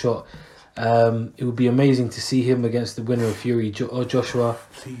title shot. It would be amazing to see him against the winner of Fury or Joshua.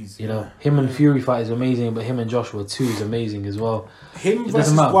 Please, him and Fury fight is amazing, but him and Joshua too is amazing as well. Him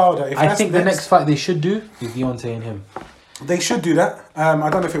versus Wilder. I think the next fight they should do is Deontay and him. They should do that. I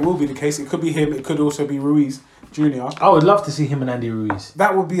don't know if it will be the case. It could be him. It could also be Ruiz Jr. I would love to see him and Andy Ruiz.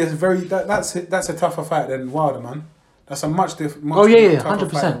 That would be that's a tougher fight than Wilder, man. That's a much different.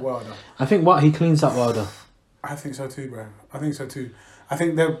 100%. I think he cleans up Wilder. I think so too, bro. I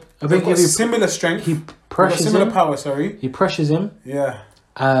think they've got similar strength. He pressures similar him. Power. Sorry. He pressures him. Yeah.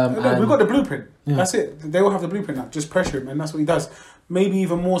 We've got the blueprint. Yeah. That's it. They all have the blueprint now. Just pressure him, and that's what he does. Maybe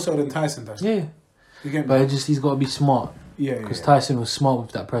even more so than Tyson does. Yeah. You get me? But he's got to be smart. Yeah. Because Tyson was smart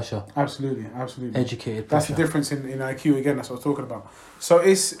with that pressure. Absolutely. Educated. That's the difference in IQ again. That's what I was talking about. So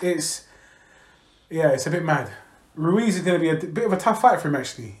it's a bit mad. Ruiz is going to be a bit of a tough fight for him,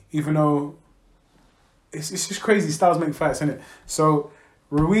 actually, even though it's just crazy. Styles make fights, isn't it? So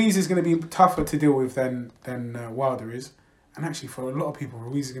Ruiz is going to be tougher to deal with than Wilder is. And actually, for a lot of people,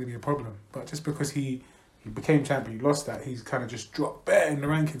 Ruiz is going to be a problem. But just because he became champion, he lost that, he's kind of just dropped bare in the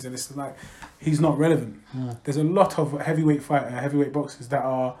rankings. And it's like, he's not relevant. Yeah. There's a lot of heavyweight boxers that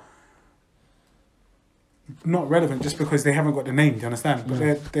are not relevant just because they haven't got the name, do you understand? But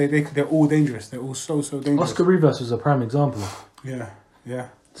they're all dangerous. They're all so dangerous. Oscar Rivas was a prime example. Yeah.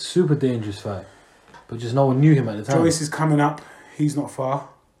 Super dangerous fight. But just no one knew him at the time. Joyce is coming up. He's not far.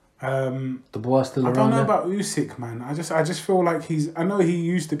 The boy's still around. I don't know about Usyk, man. I just feel like I know he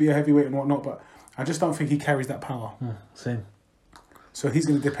used to be a heavyweight and whatnot, but I just don't think he carries that power. Same. So he's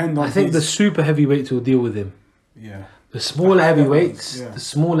going to depend on... I think the super heavyweights will deal with him. Yeah. The smaller heavyweights, he'll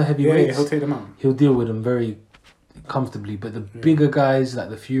take them out. He'll deal with them very comfortably. But the bigger guys, like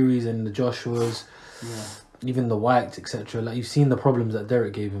the Furies and the Joshuas, even the Whytes, etc., like you've seen the problems that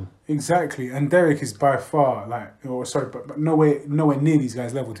Derek gave him. Exactly, and Derek is by far but nowhere near these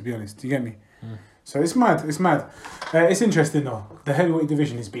guys' level, to be honest. Do you get me? So it's mad. It's interesting though. The heavyweight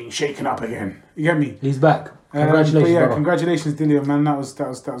division is being shaken up again. You get me? He's back. Congratulations, congratulations, Dillian, man. That was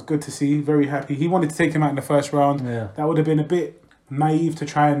good to see. Very happy. He wanted to take him out in the first round. Yeah. That would have been a bit naive to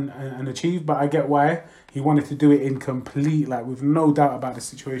try and achieve, but I get why. He wanted to do it in complete, like with no doubt about the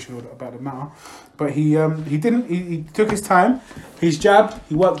situation or about the matter. But he didn't. He took his time. His jab,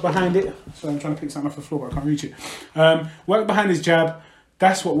 he worked behind it. So I'm trying to pick something off the floor, but I can't reach it. Worked behind his jab.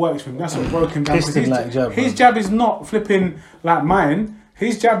 That's what works for him. That's what broke him down. His jab is not flipping like mine.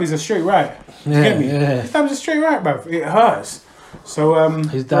 His jab is a straight right. You get me? Yeah. His jab's a straight right, bruv. It hurts. So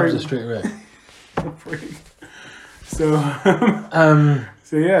his dab's a straight right. So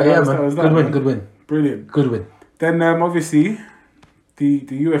yeah, that was that. Good win. Brilliant. Good win. Then obviously the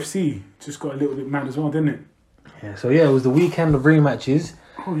UFC just got a little bit mad as well, didn't it? Yeah. So it was the weekend of rematches.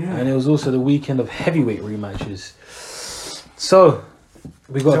 Oh yeah. And it was also the weekend of heavyweight rematches. So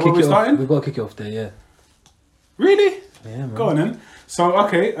we got to kick it off. We got to kick it off there, yeah. Really? Yeah, man. Go on then. So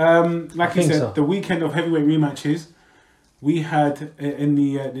okay, like you said, the weekend of heavyweight rematches, we had in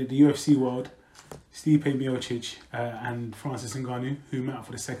the UFC world, Stipe Miocic and Francis Ngannou, who met up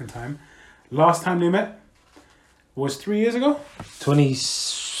for the second time. Last time they met was 3 years ago?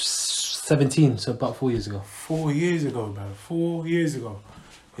 2017, so about 4 years ago. 4 years ago, bro. 4 years ago.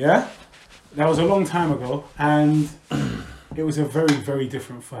 Yeah? That was a long time ago, and it was a very, very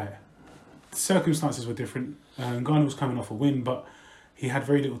different fight. The circumstances were different. Ngannou was coming off a win, but he had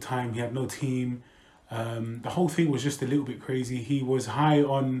very little time. He had no team. The whole thing was just a little bit crazy. He was high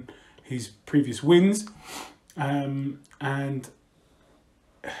on his previous wins, and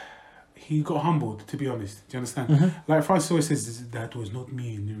he got humbled, to be honest. Do you understand? Mm-hmm. Like Francis always says, that was not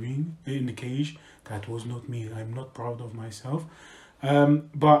me in the ring, in the cage. That was not me. I'm not proud of myself.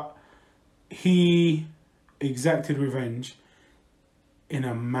 But he exacted revenge in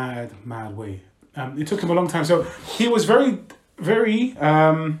a mad way. It took him a long time. So he was very, very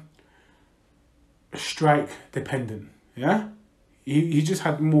strike dependent. Yeah? He just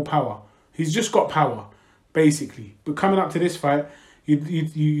had more power. He's just got power, basically. But coming up to this fight,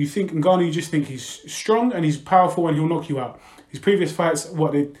 you think Ngannou, you just think he's strong and he's powerful and he'll knock you out. His previous fights,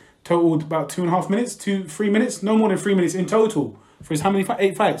 they totaled about 2.5 minutes, 3 minutes, no more than 3 minutes in total. For his how many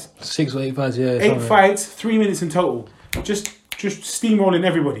 8 fights? 6 or 8 fights, yeah. 8 fights, 3 minutes in total. Just steamrolling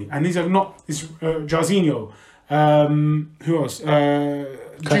everybody. And these are not this Jairzinho. Who else?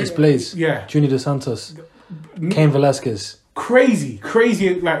 Curtis Blaze. Yeah. Junior Dos Santos. Cain Velasquez. Crazy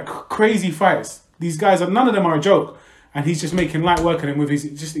fights. These guys none of them are a joke. And he's just making light work of them with his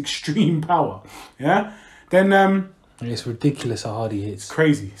just extreme power. Yeah? Then it's ridiculous how hard he hits.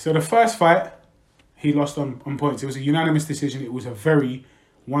 Crazy. So the first fight, he lost on points. It was a unanimous decision. It was a very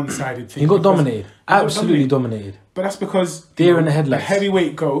one-sided thing. He got dominated. Absolutely dominated. But that's because deer in the headlights. The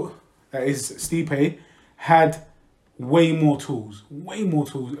heavyweight GOAT, that is Stipe, had way more tools.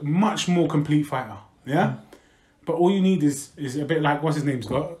 Much more complete fighter. Yeah? But all you need is a bit like, what's his name's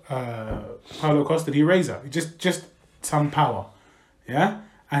got? Paulo Costa, the Eraser. Just some power. Yeah?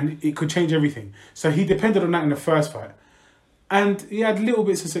 And it could change everything. So he depended on that in the first fight. And he had little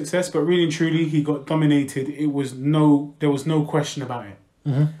bits of success, but really and truly, he got dominated. There was no question about it.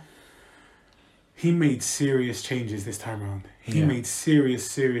 Mm-hmm. He made serious changes this time around. He made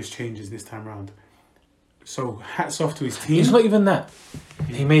serious changes this time around. So hats off to his team. It's not even that.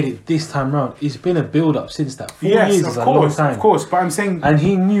 He made it this time round. It's been a build-up since that. 4 years is a long time. Of course, but I'm saying... And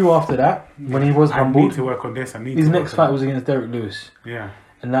he knew after that, when he was humbled... I need to work on this. His next fight was against Derek Lewis. Yeah.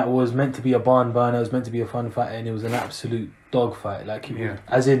 And that was meant to be a barn burner. It was meant to be a fun fight, and it was an absolute dog fight. Like, it was,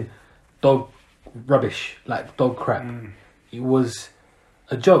 as in dog rubbish, like dog crap. It was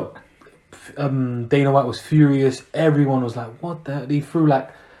a joke. Dana White was furious. Everyone was like, what the hell? They threw like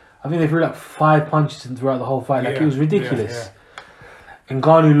 5 punches throughout the whole fight. Like, it was ridiculous. And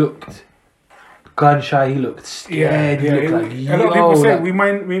Ngannou looked gun shy. He looked scared. He looked like, a lot of people say we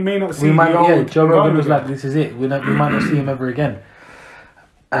may not see. Joe Rogan was like, this is it. We might not see him ever again.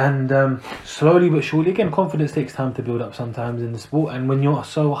 And slowly but surely, again, confidence takes time to build up sometimes in the sport. And when you're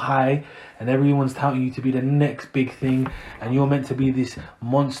so high and everyone's touting you to be the next big thing, and you're meant to be this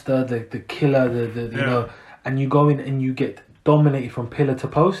monster, the killer, you know, and you go in and you get dominated from pillar to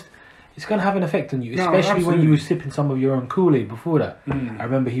post, it's going to have an effect on you, especially when you were sipping some of your own Kool-Aid before that. I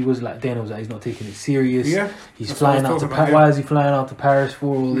remember Dana was like, he's not taking it serious. Yeah, he's flying out to Paris. Why is he flying out to Paris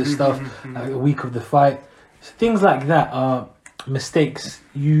for all this stuff? Like, a week of the fight. So things like that are mistakes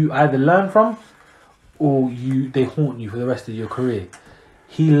you either learn from or they haunt you for the rest of your career.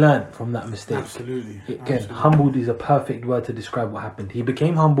 He learned from that mistake. Absolutely. Humbled is a perfect word to describe what happened. He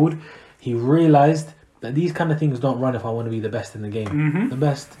became humbled. He realised that these kind of things don't run if I want to be the best in the game. The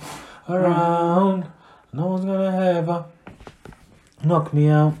best around. No one's going to ever knock me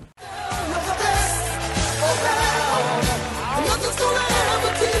out.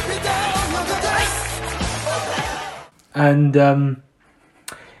 And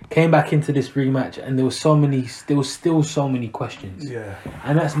came back into this rematch, and there was still so many questions. Yeah.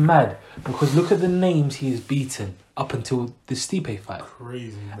 And that's mad, because look at the names he has beaten up until the Stipe fight.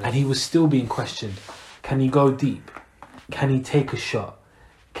 Crazy, man. And he was still being questioned. Can he go deep? Can he take a shot?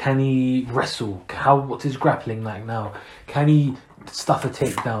 Can he wrestle? What's his grappling like now? Can he stuff a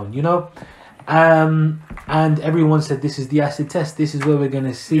takedown? You know? And everyone said this is the acid test. This is where we're going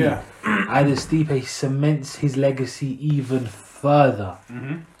to see either Stipe cements his legacy even further.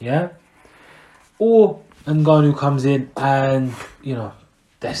 Yeah? Or Ngannou comes in and, you know,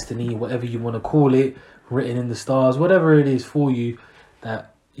 destiny, whatever you want to call it, written in the stars, whatever it is for you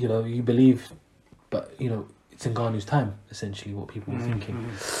that, you know, you believe, but, you know, it's Ngannou's time, essentially, what people were thinking.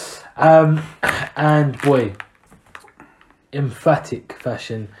 And boy, emphatic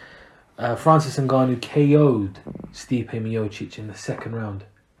fashion, Francis Ngannou KO'd Stipe Miocic in the second round.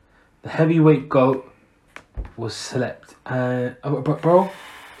 The heavyweight GOAT was slept. Bro,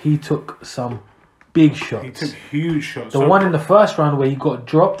 he took some big shots. He took huge shots. The one in the first round where he got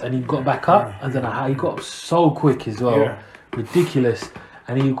dropped and he got back up. I don't know how he got up so quick as well. Yeah. Ridiculous.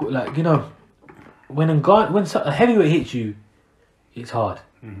 And he got, like, you know, when a heavyweight hits you, it's hard.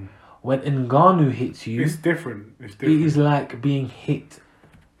 Mm-hmm. When Ngannou hits you, it's different. It is like being hit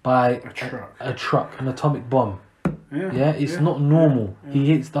by a truck, an atomic bomb. It's not normal. Yeah. He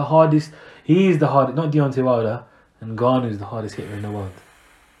hits the hardest. He is the hardest. Not Deontay Wilder. Ngannou is the hardest hitter in the world.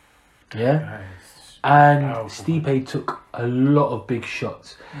 Yeah. And powerful. Stipe took a lot of big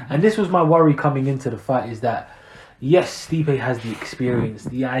shots. Mm-hmm. And this was my worry coming into the fight, is that yes, Stipe has the experience,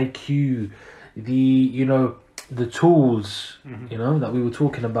 the IQ, the tools, that we were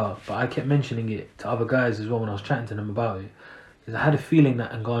talking about. But I kept mentioning it to other guys as well when I was chatting to them about it. Because I had a feeling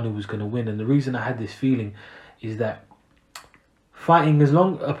that Ngannou was going to win. And the reason I had this feeling is that fighting,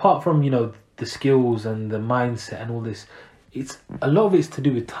 apart from, the skills and the mindset and all this, a lot of it's to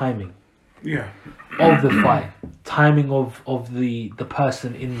do with timing. Yeah. Of the fight. Timing of the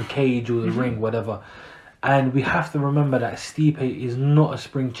person in the cage or the ring, whatever. And we have to remember that Stipe is not a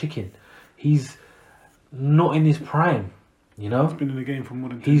spring chicken. He's not in his prime, He's been in the game for more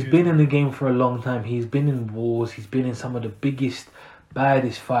than 10 years. He's been in the game for a long time. He's been in wars. He's been in some of the biggest,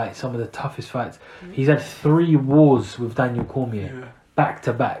 baddest fights, some of the toughest fights. He's had 3 wars with Daniel Cormier, back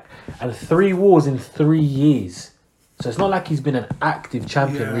to back. And 3 wars in 3 years. So it's not like he's been an active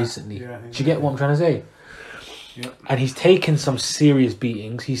champion recently. Do you get what I'm trying to say? Yeah. And he's taken some serious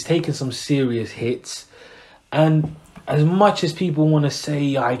beatings. He's taken some serious hits. And as much as people want to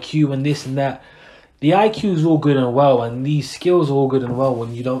say IQ and this and that, the IQ is all good and well, and these skills are all good and well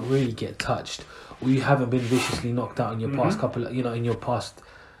when you don't really get touched, or you haven't been viciously knocked out in your past couple, in your past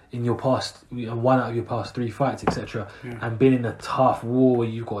 1 out of your past 3 fights, etc., and been in a tough war where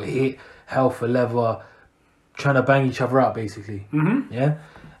you got hit, hell for leather, trying to bang each other out, basically. Yeah.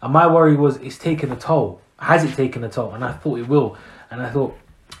 And my worry was, it's taken a toll. Has it taken a toll? And I thought it will. And I thought,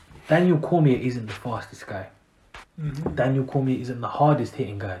 Daniel Cormier isn't the fastest guy. Daniel Cormier isn't the hardest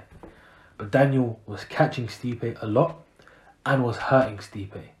hitting guy. But Daniel was catching Stipe a lot and was hurting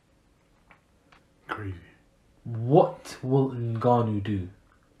Stipe. Crazy. What will Ngannou do?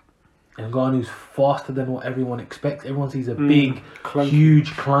 Ngannou's faster than what everyone expects. Everyone sees a big,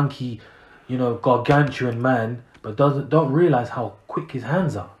 huge, clunky, gargantuan man, but don't realise how quick his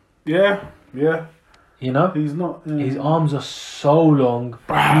hands are. Yeah. He's not. His arms are so long.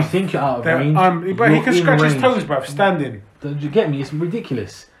 Bruh, you think you're out of range. But he can scratch his toes, bruv, standing. Do you get me? It's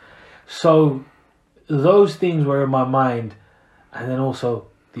ridiculous. So those things were in my mind, and then also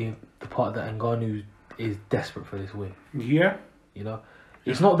the part that Ngannou is desperate for this win. Yeah.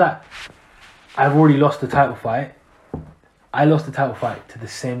 It's not that I've already lost the title fight. I lost the title fight to the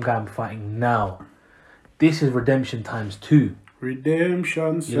same guy I'm fighting now. This is redemption times 2.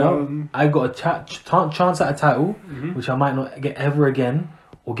 Redemption, son. I got a chance at a title, which I might not get ever again,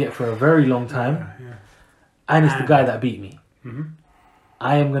 or get for a very long time. Yeah. And it's the guy that beat me.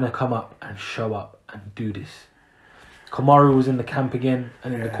 I am going to come up and show up and do this. Kamaru was in the camp again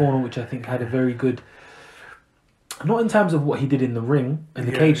and in the corner, which I think had a very good... Not in terms of what he did in the ring, in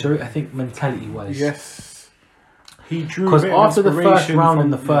the cage, sorry, I think mentality-wise. Yes. He drew... Because after the first round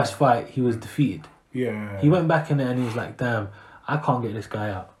in the first fight, he was defeated. Yeah. He went back in there and he was like, damn, I can't get this guy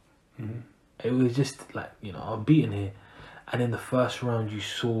out. It was just like, I'm beaten here. And in the first round, you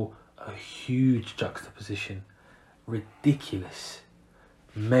saw a huge juxtaposition. Ridiculous.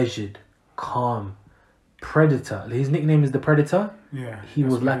 Measured. Calm. Predator. His nickname is the Predator. Yeah. He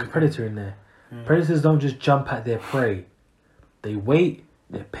was like a predator in there. Yeah. Predators don't just jump at their prey. They wait.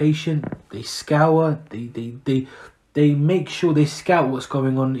 They're patient. They scour. They make sure they scout what's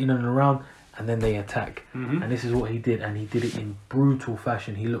going on in and around. And then they attack. And this is what he did. And he did it in brutal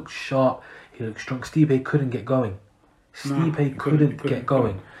fashion. He looked sharp. He looked strong. Stipe couldn't get going. Stipe couldn't get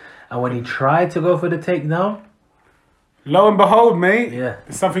going. And when he tried to go for the takedown... Lo and behold, mate. Yeah.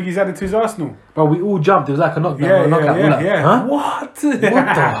 It's something he's added to his arsenal. Bro, we all jumped. It was like a knockdown. Yeah. Huh? What? What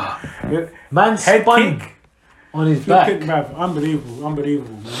the... Man head spun kick on his back. Unbelievable,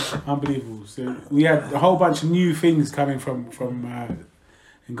 man. Unbelievable. So we had a whole bunch of new things coming from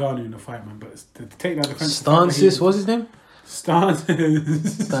Ngannou in the fight, man. But to take that defense... Stancis, what's his name?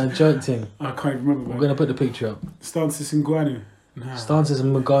 Stancis. That joke thing. I can't remember. We're going to put the picture up. Stancis Ngannou. Stancis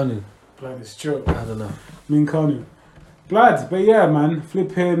and Ngannou. Blood, it's joke. I don't know. Ngannou. Blood, but yeah, man.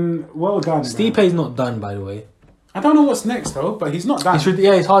 Flipping well done. Stipe's not done, by the way. I don't know what's next, though, but he's not done.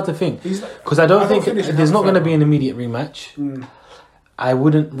 It's hard to think. Because I don't think there's not going to be an immediate rematch. I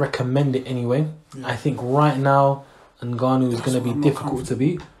wouldn't recommend it anyway. Yeah. I think right now, Ngannou is going to be difficult to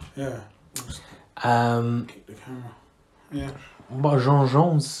beat. Yeah. Keep the camera. Yeah. What about John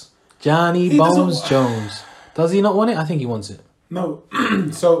Jones? Johnny Bones Jones. Does he not want it? I think he wants it. No.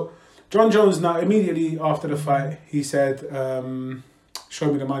 So, John Jones, now, immediately after the fight, he said,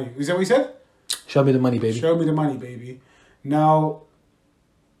 show me the money. Is that what he said? Show me the money, baby. Show me the money, baby. Now,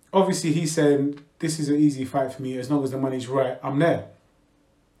 obviously, he's saying, this is an easy fight for me. As long as the money's right, I'm there.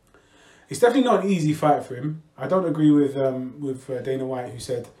 It's definitely not an easy fight for him. I don't agree with Dana White, who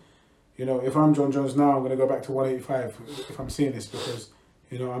said, you know, if I'm John Jones now, I'm going to go back to 185 if I'm seeing this because,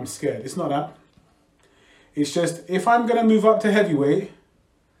 you know, I'm scared. It's not that. It's just, if I'm going to move up to heavyweight,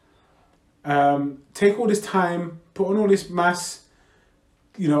 take all this time, put on all this mass,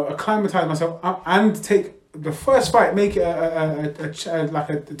 you know, acclimatise myself, and take the first fight, make it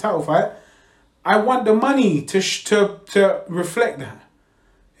a title fight. I want the money to reflect that.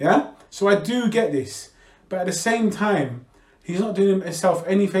 Yeah? So I do get this. But at the same time, he's not doing himself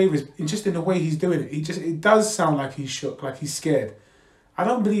any favours just in the way he's doing it. It does sound like he's shook, like he's scared. I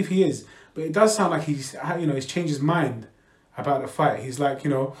don't believe he is. But it does sound like he's changed his mind about the fight. He's like, you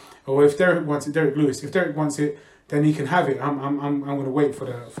know, oh, if Derek wants it, Derek Lewis. If Derek wants it, then he can have it. I'm going to wait for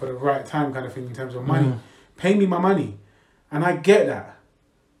the right time kind of thing in terms of money. Pay me my money. And I get that.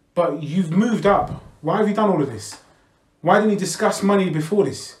 But you've moved up. Why have you done all of this? Why didn't you discuss money before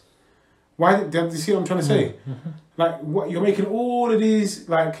this? Do you see what I'm trying to say? Like, what, you're making all of these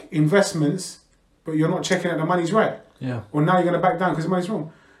like investments, but you're not checking that the money's right. Yeah. Or now you're going to back down because the money's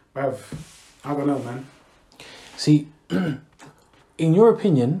wrong. I don't know, man. See, in your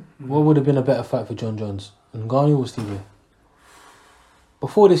opinion, what would have been a better fight for John Jones? Ngannou or Stipe?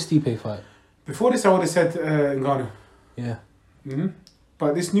 Before this Stipe fight? Before this, I would have said Ngannou. Yeah.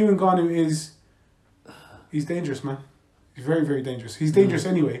 But this new Ngannou he's dangerous, man. He's very, very dangerous. He's dangerous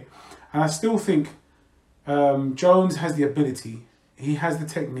anyway. And I still think Jones has the ability. He has the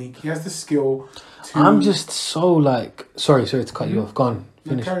technique. He has the skill. I'm just so like... Sorry to cut you off. Go on.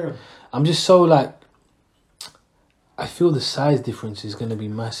 Finish. No, carry on. I'm just so like... I feel the size difference is going to be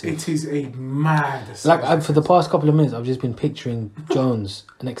massive. It is a mad size like, for the past couple of minutes, I've just been picturing Jones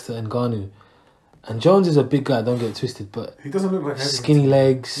next to Ngannou. And Jones is a big guy, don't get it twisted, but... He doesn't look like skinny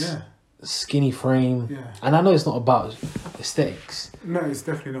legs. Yeah. Skinny frame. Yeah. And I know it's not about aesthetics. No, it's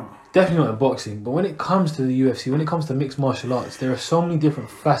definitely not. Definitely not in boxing. But when it comes to the UFC, when it comes to mixed martial arts, there are so many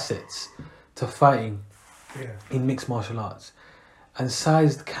different facets to fighting in mixed martial arts. And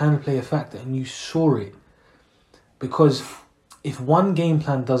size can play a factor, and you saw it. Because if one game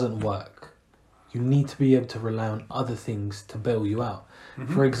plan doesn't work, you need to be able to rely on other things to bail you out.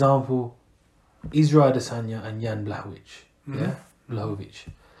 For example, Israel Adesanya and Jan Blachowicz. Yeah? Blachowicz.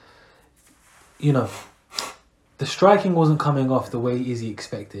 You know, the striking wasn't coming off the way Izzy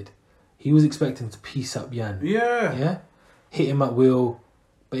expected. He was expecting to piece up Jan. Yeah. Yeah? Hit him at will.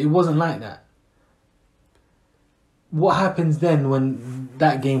 But it wasn't like that. What happens then when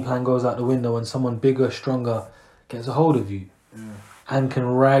that game plan goes out the window and someone bigger, stronger gets a hold of you and can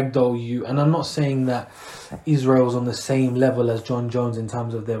ragdoll you? And I'm not saying that Israel's on the same level as John Jones in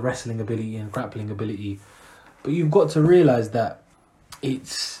terms of their wrestling ability and grappling ability. But you've got to realise that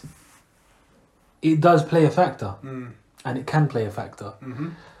it does play a factor, and it can play a factor.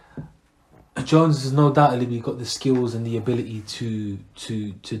 Jones has no doubtly got the skills and the ability to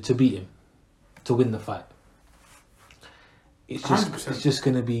beat him, to win the fight. It's just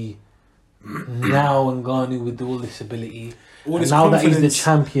going to be now Ngannou with all this ability. And now that he's the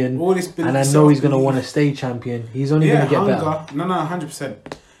champion, and I know he's going to want to stay champion, he's only going to get better. No, 100%.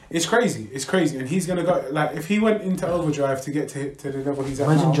 It's crazy. And he's going to go, like, if he went into overdrive to get to the level he's at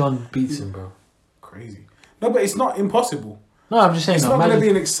now. Imagine John beats him, bro. Crazy. No, but it's not impossible. No, I'm just saying. It's not going to be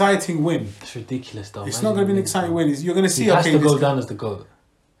an exciting win. It's ridiculous, though. It's not going to be an exciting win. You're going to see... He has to go down as the GOAT.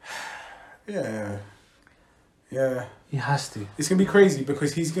 Yeah. He has to. It's going to be crazy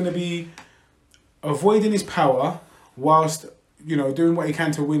because he's going to be avoiding his power whilst, you know, doing what he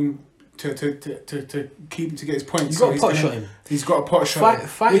can to win, to get his points. He's got a pot shot him. He's got a pot shot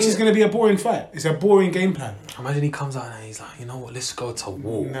him, which is going to be a boring fight. It's a boring game plan. Imagine he comes out and he's like, you know what, let's go to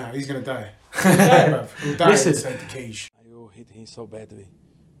war. Nah, he's going to die. He'll die, bruv. He'll die inside the cage. I will hit him so badly.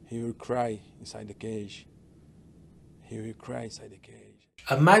 He will cry inside the cage. He will cry inside the cage.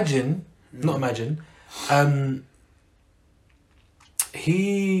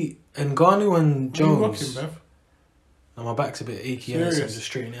 Ngannou and Jones. Rocking, now my back's a bit achy, so I'm just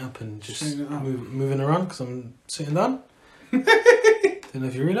straightening it up and just moving around because I'm sitting down. Don't know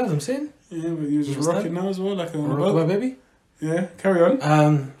if you realise I'm sitting. Yeah, but you're just rocking now as well, like on a rock my baby. Yeah, carry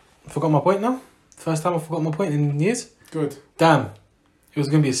on. Forgot my point now. First time I forgot my point in years. Good. Damn. It was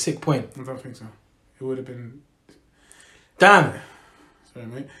going to be a sick point. I don't think so. It would have been... Damn. Sorry,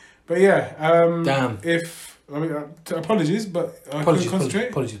 mate. But yeah, Damn. Apologies, but I couldn't concentrate.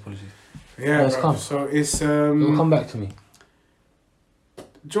 Apologies. Yeah, it's come. So it's It'll come back to me.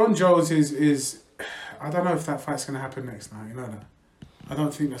 John Jones is I don't know if that fight's gonna happen next now. You know that. I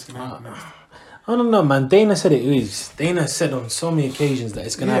don't think that's gonna happen next. I don't know, man. Dana said it is. Dana said on so many occasions that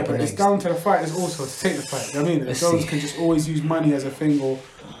it's gonna happen next. It's down to the fighters also to take the fight. I mean, Jones can just always use money as a thing, or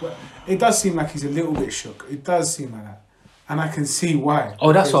it does seem like he's a little bit shook. It does seem like that, and I can see why.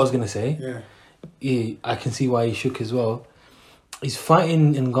 Oh, that's what I was gonna say. Yeah, I can see why he shook as well. He's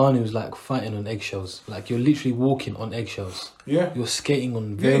fighting Ngannou's like fighting on eggshells. Like you're literally walking on eggshells. Yeah, you're skating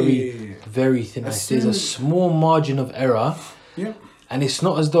on very thin ice. There's a small margin of error. Yeah. And it's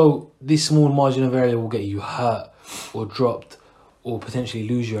not as though this small margin of error will get you hurt or dropped or potentially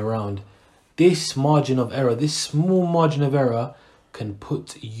lose you around. This margin of error, this small margin of error can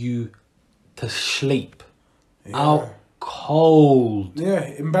put you to sleep. Out cold. Yeah,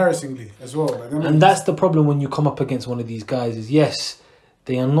 embarrassingly as well. Like, and that's the problem when you come up against one of these guys is, yes,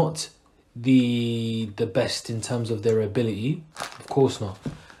 they are not the best in terms of their ability. Of course not.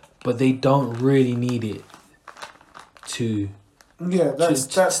 But they don't really need it to... Yeah,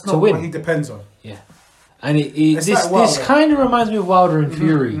 that's not what he depends on. Yeah, and this kind of reminds me of Wilder and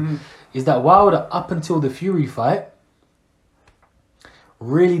Fury. Is that Wilder up until the Fury fight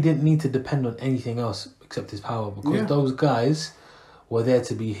really didn't need to depend on anything else except his power because those guys were there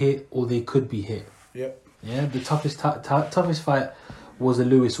to be hit or they could be hit. Yep. Yeah, the toughest fight was a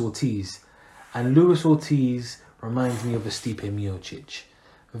Luis Ortiz, and Luis Ortiz reminds me of a Stipe Miocic.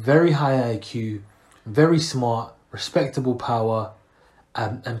 Very high IQ, very smart. Respectable power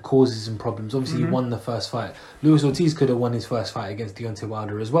and causes him problems. Obviously, he won the first fight. Luis Ortiz could have won his first fight against Deontay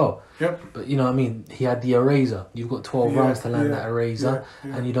Wilder as well. Yep. But, you know what I mean? He had the eraser. You've got 12 rounds to land that eraser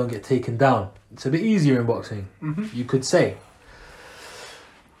and you don't get taken down. It's a bit easier in boxing, you could say.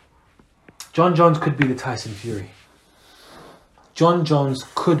 John Jones could be the Tyson Fury. John Jones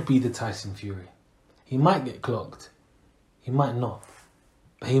could be the Tyson Fury. He might get clocked. He might not.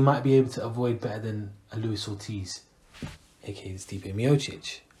 But he might be able to avoid better than a Luis Ortiz, aka Stipe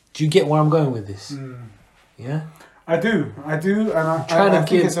Miocic. Do you get where I'm going with this? Yeah? I do, and I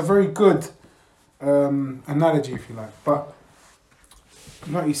think it's a very good analogy, if you like. But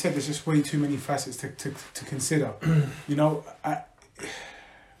like you said, there's just way too many facets to consider. You know,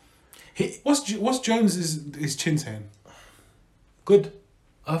 what's Jones's chin saying? Good.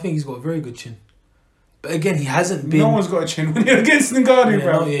 I think he's got a very good chin. But again, he hasn't been... No one's got a chin when you're against Ngannou,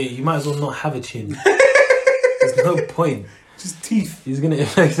 bro. You might as well not have a chin. There's no point. Just teeth. He's going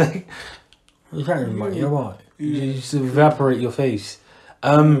to... You're right. You just evaporate your face.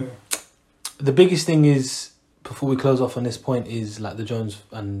 The biggest thing is, before we close off on this point, is like the Jones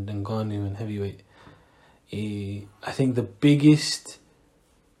and Ngannou and heavyweight. I think the biggest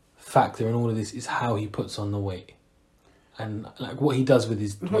factor in all of this is how he puts on the weight. And like what he does with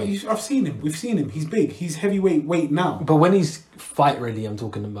his weight. I've seen him. We've seen him. He's big. He's heavyweight weight now. But when he's fight ready, I'm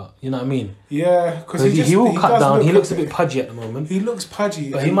talking about. You know what I mean? Yeah, because he will cut down. He looks a bit pudgy at the moment. He looks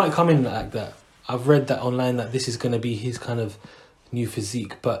pudgy. But he might come in like that. I've read that online that this is going to be his kind of new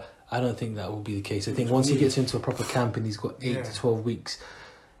physique. But I don't think that will be the case. I think once he gets into a proper camp and he's got 8 to 12 weeks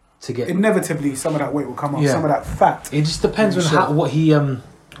to get... Inevitably, some of that weight will come off. Some of that fat. It just depends on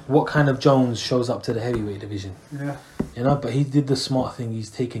what kind of Jones shows up to the heavyweight division. Yeah. You know, but he did the smart thing. He's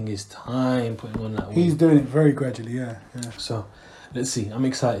taking his time putting on that weight. He's doing it very gradually, yeah. So, let's see. I'm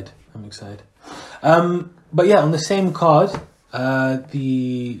excited. But yeah, on the same card,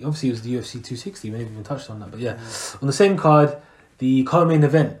 obviously it was the UFC 260. We never even touched on that. But yeah, on the same card, the co-main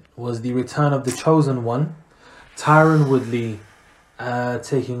event was the return of the Chosen One, Tyron Woodley,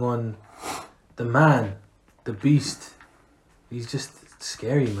 taking on the man, the beast. He's just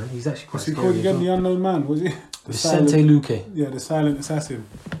scary, man. He's actually quite scary. What's he called again? The Unknown Man, was it? Vicente Luque. Yeah, the Silent Assassin.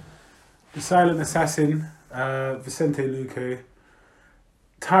 The Silent Assassin, Vicente Luque.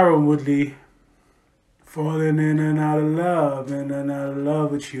 Tyron Woodley, falling in and out of love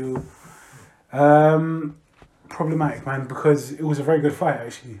with you. Problematic, man, because it was a very good fight,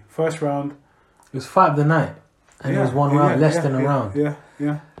 actually. First round. It was fight of the night. And it was one round, less than a round.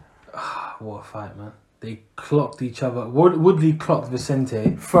 Yeah. What a fight, man. They clocked each other. Woodley clocked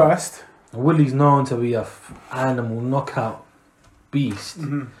Vicente first. Woodley's known to be a animal knockout beast.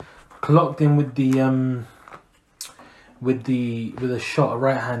 Clocked him with a shot, a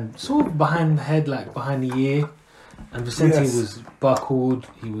right hand, sort of behind the head, like behind the ear. And Vicente was buckled.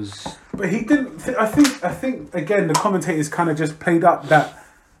 He was, but he didn't. I think again the commentators kind of just played up that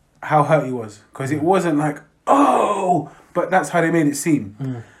how hurt he was, because it wasn't like but that's how they made it seem.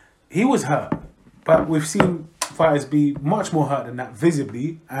 He was hurt. But we've seen fighters be much more hurt than that,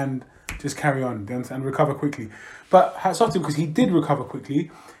 visibly, and just carry on and recover quickly. But hats off to him because he did recover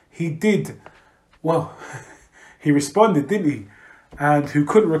quickly. He did, well, he responded, didn't he? And who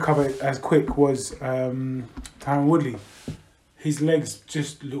couldn't recover as quick was Tyron Woodley. His legs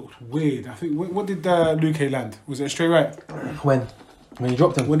just looked weird. I think, what did Luque land? Was it a straight right? When he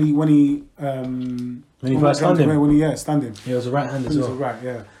dropped him? When he first stunned him? When he stunned him. Yeah, it was a right hand as well. It was a right,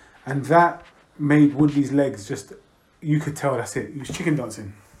 yeah. And that made Woodley's legs just, you could tell that's it. He was chicken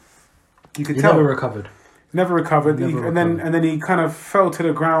dancing. You could tell. Never recovered. And then he kind of fell to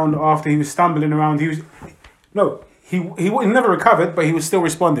the ground after he was stumbling around. He never recovered, but he was still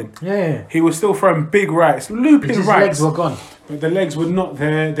responding. Yeah. He was still throwing big rights, looping rights. His legs were gone. But the legs were not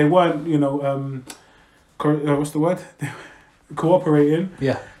there. They weren't, what's the word? Cooperating.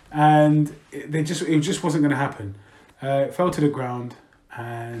 Yeah. And it just wasn't going to happen. It fell to the ground,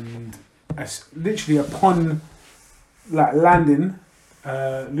 and literally upon landing,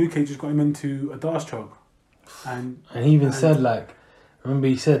 Luque just got him into a Darce choke. And he even said, remember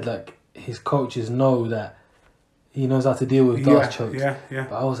he said, his coaches know that he knows how to deal with Darce chokes. Yeah.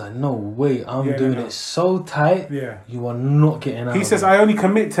 But I was like, no way, I'm doing it so tight, you are not getting out. He says, I only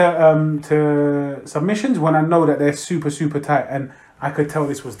commit to submissions when I know that they're super, super tight. And I could tell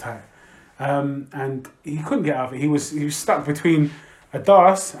this was tight. And he couldn't get out of it. He was stuck between a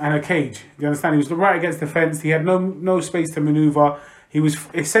Darce and a cage. You understand? He was right against the fence. He had no space to maneuver. He was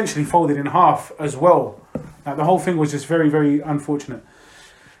essentially folded in half as well. The whole thing was just very, very unfortunate.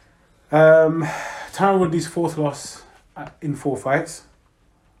 Tyron Woodley's 4th loss in 4 fights.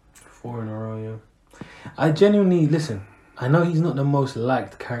 4 in a row, yeah. I genuinely, listen, I know he's not the most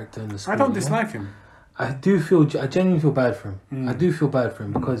liked character in the sport. I don't dislike him. I genuinely feel bad for him. I do feel bad for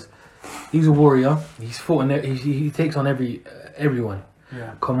him because he's a warrior. He's fought he takes on everyone.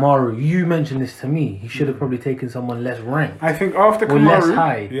 Yeah. Kamaru, you mentioned this to me. He should have probably taken someone less ranked. I think after Kamaru, less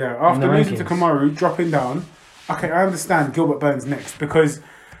high. Yeah, after losing to Kamaru, dropping down. Okay, I understand Gilbert Burns next because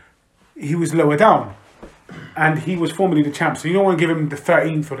he was lower down, and he was formerly the champ. So you don't want to give him the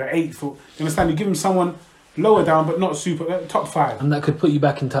 13th or the 8th. You understand? You give him someone lower down, but not super top 5, and that could put you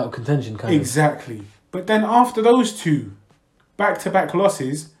back in title contention, kind of. Exactly. But then after those 2 back-to-back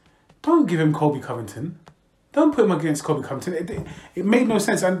losses, don't give him Colby Covington. Don't put him against Colby Covington. It made no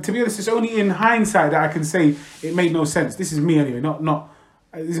sense. And to be honest, it's only in hindsight that I can say it made no sense. This is me anyway, not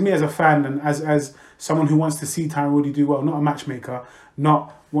this is me as a fan and as someone who wants to see Tyron Woodley do well, not a matchmaker,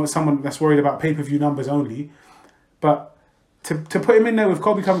 not someone that's worried about pay-per-view numbers only. But to put him in there with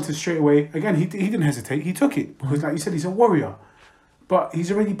Colby Covington straight away, again, he didn't hesitate. He took it because, like you said, he's a warrior. But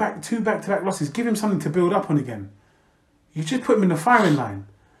he's already 2 back-to-back losses. Give him something to build up on again. You just put him in the firing line.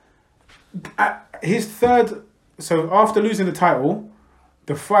 His 3rd, so after losing the title,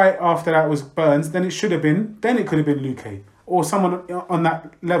 the fight after that was Burns. Then it could have been Luque or someone on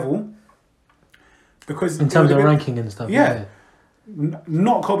that level. Because in terms of ranking and stuff, yeah.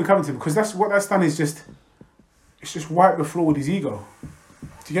 Not Colby Covington, because that's what that's done is just wiped the floor with his ego.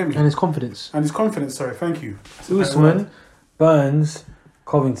 Do you get me? And his confidence. Sorry, thank you. Usman, Burns,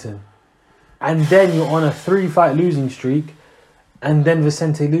 Covington, and then you're on a 3-fight losing streak, and then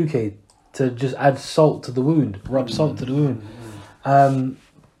Vicente Luque to just add salt to the wound, rub salt to the wound.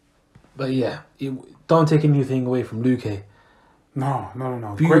 But yeah, don't take anything away from Luque. No.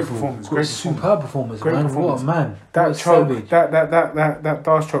 Beautiful. Great performance. Superb performance, man. What a man. That choke, that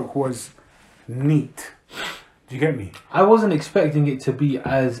Darce choke was neat. Do you get me? I wasn't expecting it to be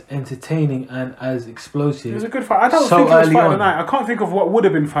as entertaining and as explosive. It was a good fight. I don't think it was fight of the night. I can't think of what would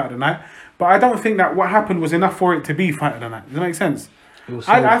have been fight of the night, but I don't think that what happened was enough for it to be fight of the night. Does that make sense?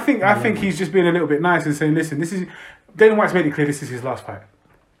 I think he's just being a little bit nice and saying, listen, this is Dillian Whyte's made it clear this is his last fight.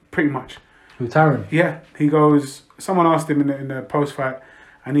 Pretty much. With Tyron? Yeah. He goes, someone asked him in the post-fight,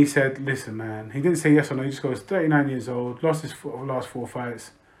 and he said, listen, man. He didn't say yes or no. He just goes, 39 years old, lost his last 4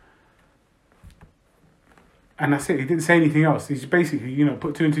 fights. And that's it. He didn't say anything else. He's basically,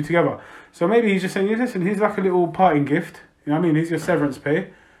 put 2 and 2 together. So maybe he's just saying, listen, here's like a little parting gift. You know what I mean? Here's your severance pay.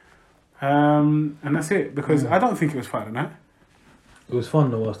 And that's it. Because I don't think it was fight of the night. It was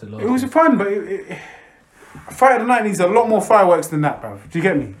fun though whilst it lasted. It was fun, but fight of the night needs a lot more fireworks than that, bruv. Do you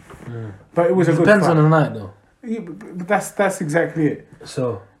get me? But it was a good fight. Depends on the night though. Yeah, but that's exactly it.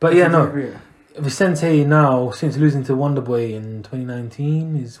 So, but yeah, no. Vicente now, since losing to Wonderboy in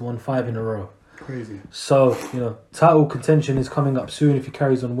 2019, he's won 5 in a row. Crazy. So, title contention is coming up soon if he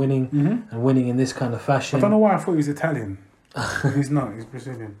carries on winning and winning in this kind of fashion. I don't know why I thought he was Italian. He's not. He's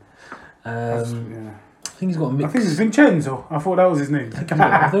Brazilian. I think he's got a mix. I think it's Vincenzo. I thought that was his name.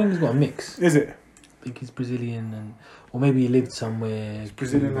 I think he's got a mix. Is it? think he's Brazilian, or maybe he lived somewhere. It's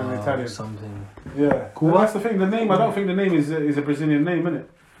Brazilian and Italian. Or something. Yeah. Well, that's the thing. The name, I don't think the name is a Brazilian name, isn't it?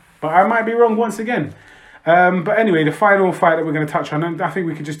 But I might be wrong once again. But anyway, the final fight that we're going to touch on, and I think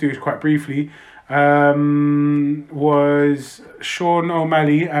we could just do it quite briefly, was Sean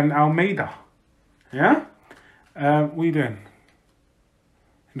O'Malley and Almeida. Yeah? What are you doing?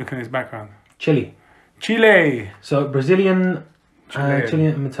 Looking at his background. Chile. So Chilean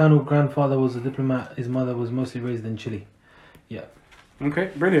maternal grandfather was a diplomat. His mother was mostly raised in Chile. Yeah.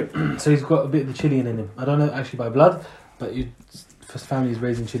 Okay, brilliant. So he's got a bit of the Chilean in him. I don't know actually by blood, but his family is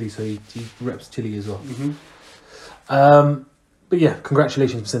raised in Chile, so he reps Chile as well. Mm-hmm. But yeah,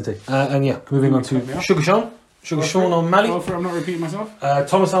 congratulations, Vicente. And yeah, moving on to Sugar Sean O'Malley. I'm not repeating myself.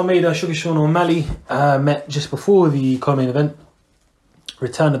 Thomas Almeida, Sugar Sean O'Malley met just before the co-main event.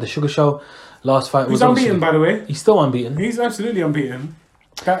 Return of the Sugar Show. Last fight was unbeaten, by the way. He's still unbeaten. He's absolutely unbeaten.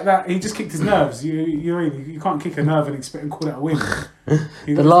 That he just kicked his nerves. You can't kick a nerve and expect and call that a win.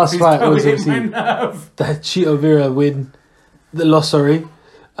 The last fight was obviously the Chito Vera win. The loss, sorry.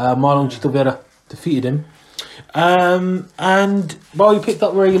 Marlon Chito Vera defeated him. And well, he picked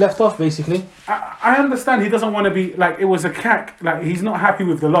up where he left off, basically. I understand he doesn't want to be like it was a cack. Like he's not happy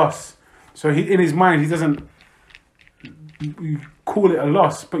with the loss, so in his mind he doesn't call it a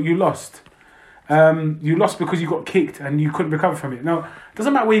loss. But you lost. You lost because you got kicked and you couldn't recover from it. Now, it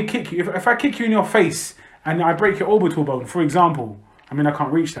doesn't matter where you kick you. If I kick you in your face and I break your orbital bone, for example, I mean I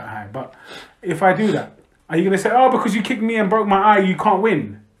can't reach that high, but if I do that, are you going to say, oh, because you kicked me and broke my eye, you can't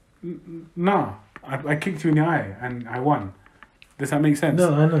win? No. I kicked you in the eye and I won. Does that make sense?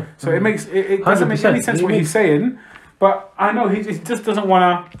 No, I know. So it doesn't make any sense what he's saying, but I know he just doesn't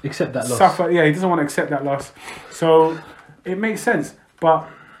want to accept that loss. Suffer. Yeah, he doesn't want to accept that loss. So it makes sense. But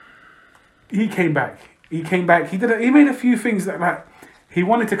he came back. He made a few things that he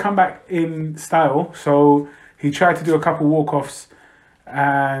wanted to come back in style. So he tried to do a couple walk-offs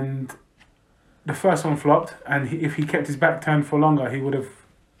and the first one flopped. And if he kept his back turned for longer, he would have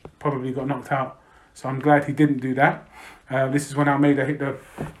probably got knocked out. So I'm glad he didn't do that. This is when Almeida hit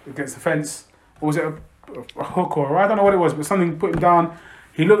against the fence. Or was it a hook or I don't know what it was, but something put him down.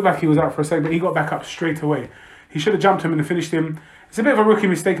 He looked like he was out for a second, but he got back up straight away. He should have jumped him and finished him. It's a bit of a rookie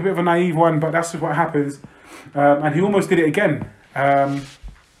mistake, a bit of a naive one, but that's just what happens. And he almost did it again.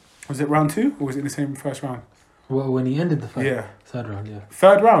 Was it round 2 or was it in the same first round? Well, when he ended the fight? Yeah. Third round, yeah.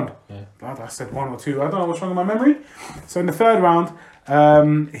 Third round? Yeah. I said 1 or 2. I don't know what's wrong with my memory. So in the third round,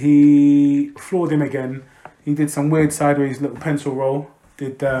 he floored him again. He did some weird sideways little pencil roll,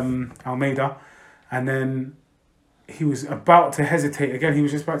 did Almeida. And then he was about to hesitate again. He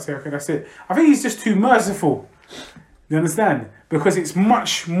was just about to say, okay, that's it. I think he's just too merciful. You understand? Because it's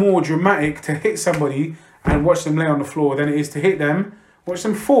much more dramatic to hit somebody and watch them lay on the floor than it is to hit them, watch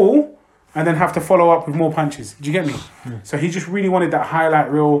them fall, and then have to follow up with more punches. Do you get me? Mm. So he just really wanted that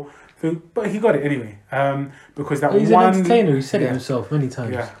highlight reel thing, but he got it anyway. Because that he's an entertainer. He said it himself many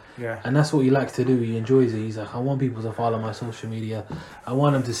times. Yeah. And that's what he likes to do. He enjoys it. He's like, I want people to follow my social media. I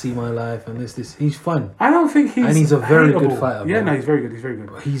want them to see my life and this. He's fun. I don't think he's a very good fighter. Yeah, no, he's very good.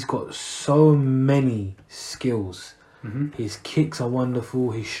 But he's got so many skills. Mm-hmm. His kicks are wonderful.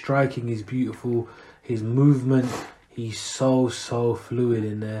 His striking is beautiful. His movement, he's so fluid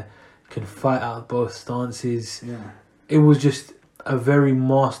in there. Can fight out both stances. Yeah. It was just a very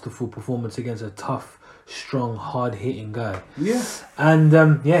masterful performance against a tough, strong, hard-hitting guy. Yeah. And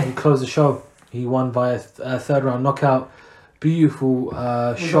he closed the show. He won by a third round knockout. Beautiful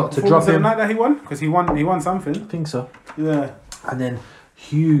shot to drop him. Was it the night that he won? Because he won something. I think so. Yeah. And then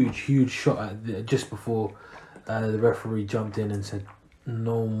huge shot just before the referee jumped in and said,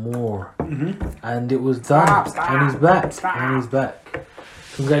 no more. Mm-hmm. And it was done. Stop. And he's back.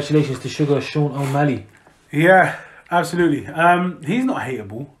 Congratulations to Sean O'Malley. Yeah, absolutely. He's not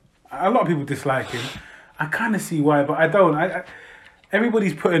hateable. A lot of people dislike him. I kind of see why, but I don't.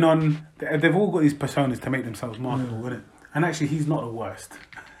 Everybody's putting on... They've all got these personas to make themselves marketable, isn't it? And actually, he's not the worst.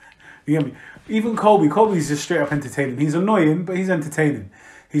 You get me? Even Colby's just straight up entertaining. He's annoying, but he's entertaining.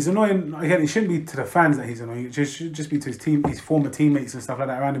 He's annoying, again, it shouldn't be to the fans that he's annoying. It should just be to his team, his former teammates and stuff like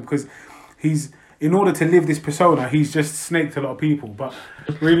that around him, because in order to live this persona, he's just snaked a lot of people. But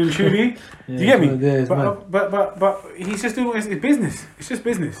really and truly, do you get me? But he's just doing his business. It's just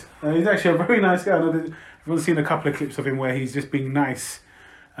business. He's actually a very nice guy. I've seen a couple of clips of him where he's just being nice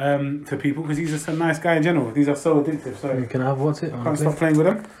to people, because he's just a nice guy in general. These are so addictive. So can I have what's it? I can't stop playing with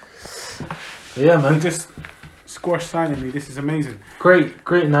them. But yeah, man. He just squash signing me. This is amazing.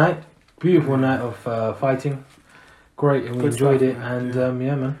 Great night. Beautiful night of fighting. Great, and we enjoyed it. And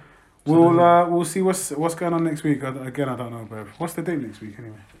man. We'll see what's going on next week. Again, I don't know, bro. What's the date next week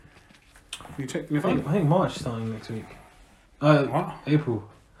anyway? You check your phone? I think March starting next week. What? April.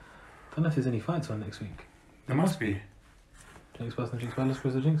 Don't know if there's any fights on next week. There must be. Jinx, pass, let's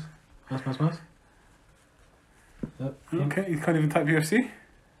press the jinx. Pass. Yep. Okay, you can't even type UFC?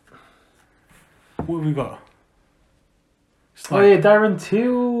 What have we got? Oh yeah, Darren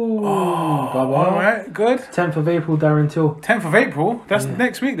Till. Alright, good. 10th of April, Darren Till. 10th of April? That's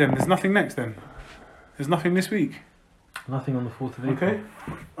next week then. There's nothing next then. There's nothing this week. Nothing on the 4th of April. Okay.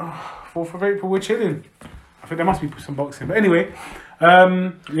 4th of April, we're chilling. I think there must be some boxing. But anyway,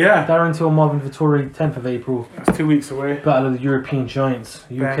 yeah. Darren Till, Marvin Vittori, 10th of April. That's 2 weeks away. Battle of the European Giants.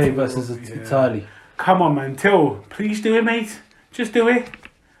 UK versus Italy. Come on, man. Till, please do it, mate. Just do it.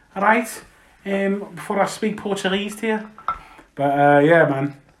 Alright? Before I speak Portuguese to you. But yeah,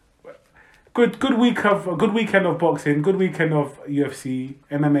 man. Good weekend of boxing. Good weekend of UFC,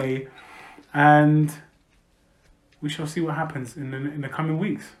 MMA. And we shall see what happens in the coming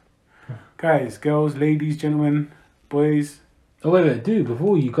weeks. Guys, girls, ladies, gentlemen, boys. Oh, wait, dude,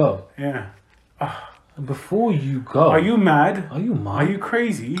 before you go. Yeah. Before you go. Are you mad? Are you mad? Are you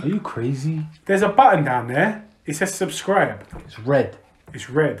crazy? Are you crazy? There's a button down there. It says subscribe. It's red. It's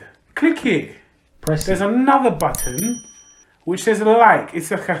red. Click it. Press There's it. another button which says like. It's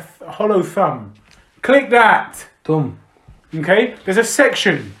like a hollow thumb. Click that. Thumb. Okay? There's a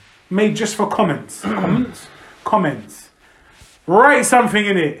section made just for comments. Comments. Write something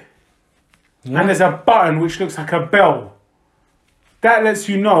in it. Yeah. And there's a button which looks like a bell. That lets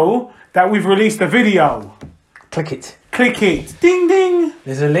you know that we've released a video. Click it. Click it. Ding ding.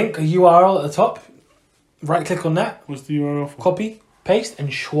 There's a link, a URL at the top. Right click on that. What's the URL for? Copy, paste,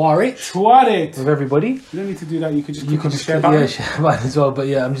 and share it. Share it. With everybody. You don't need to do that. You could just click on the share button. Yeah, share button as well. But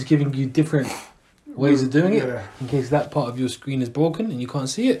yeah, I'm just giving you different ways of doing it. Yeah. In case that part of your screen is broken and you can't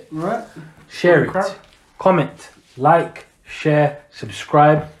see it. Right. Share it. Comment. Like. Share.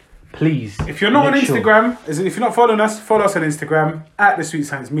 Subscribe. Please. If you're not on Instagram, if you're not following us, follow us on Instagram at The Sweet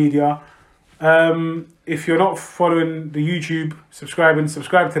Science Media. If you're not following the YouTube,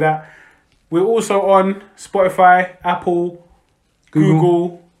 subscribe to that. We're also on Spotify, Apple,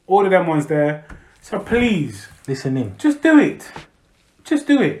 Google, all of them ones there. So please, listen in. Just do it. Just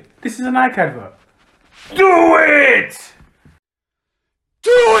do it. This is a Nike advert. Do it!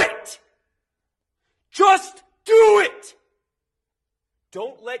 Do it! Just do it!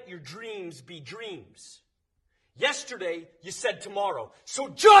 Don't let your dreams be dreams. Yesterday, you said tomorrow. So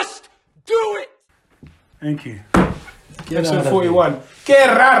just do it! Thank you. Episode 41. Que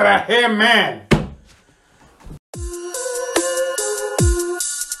rara, hey man!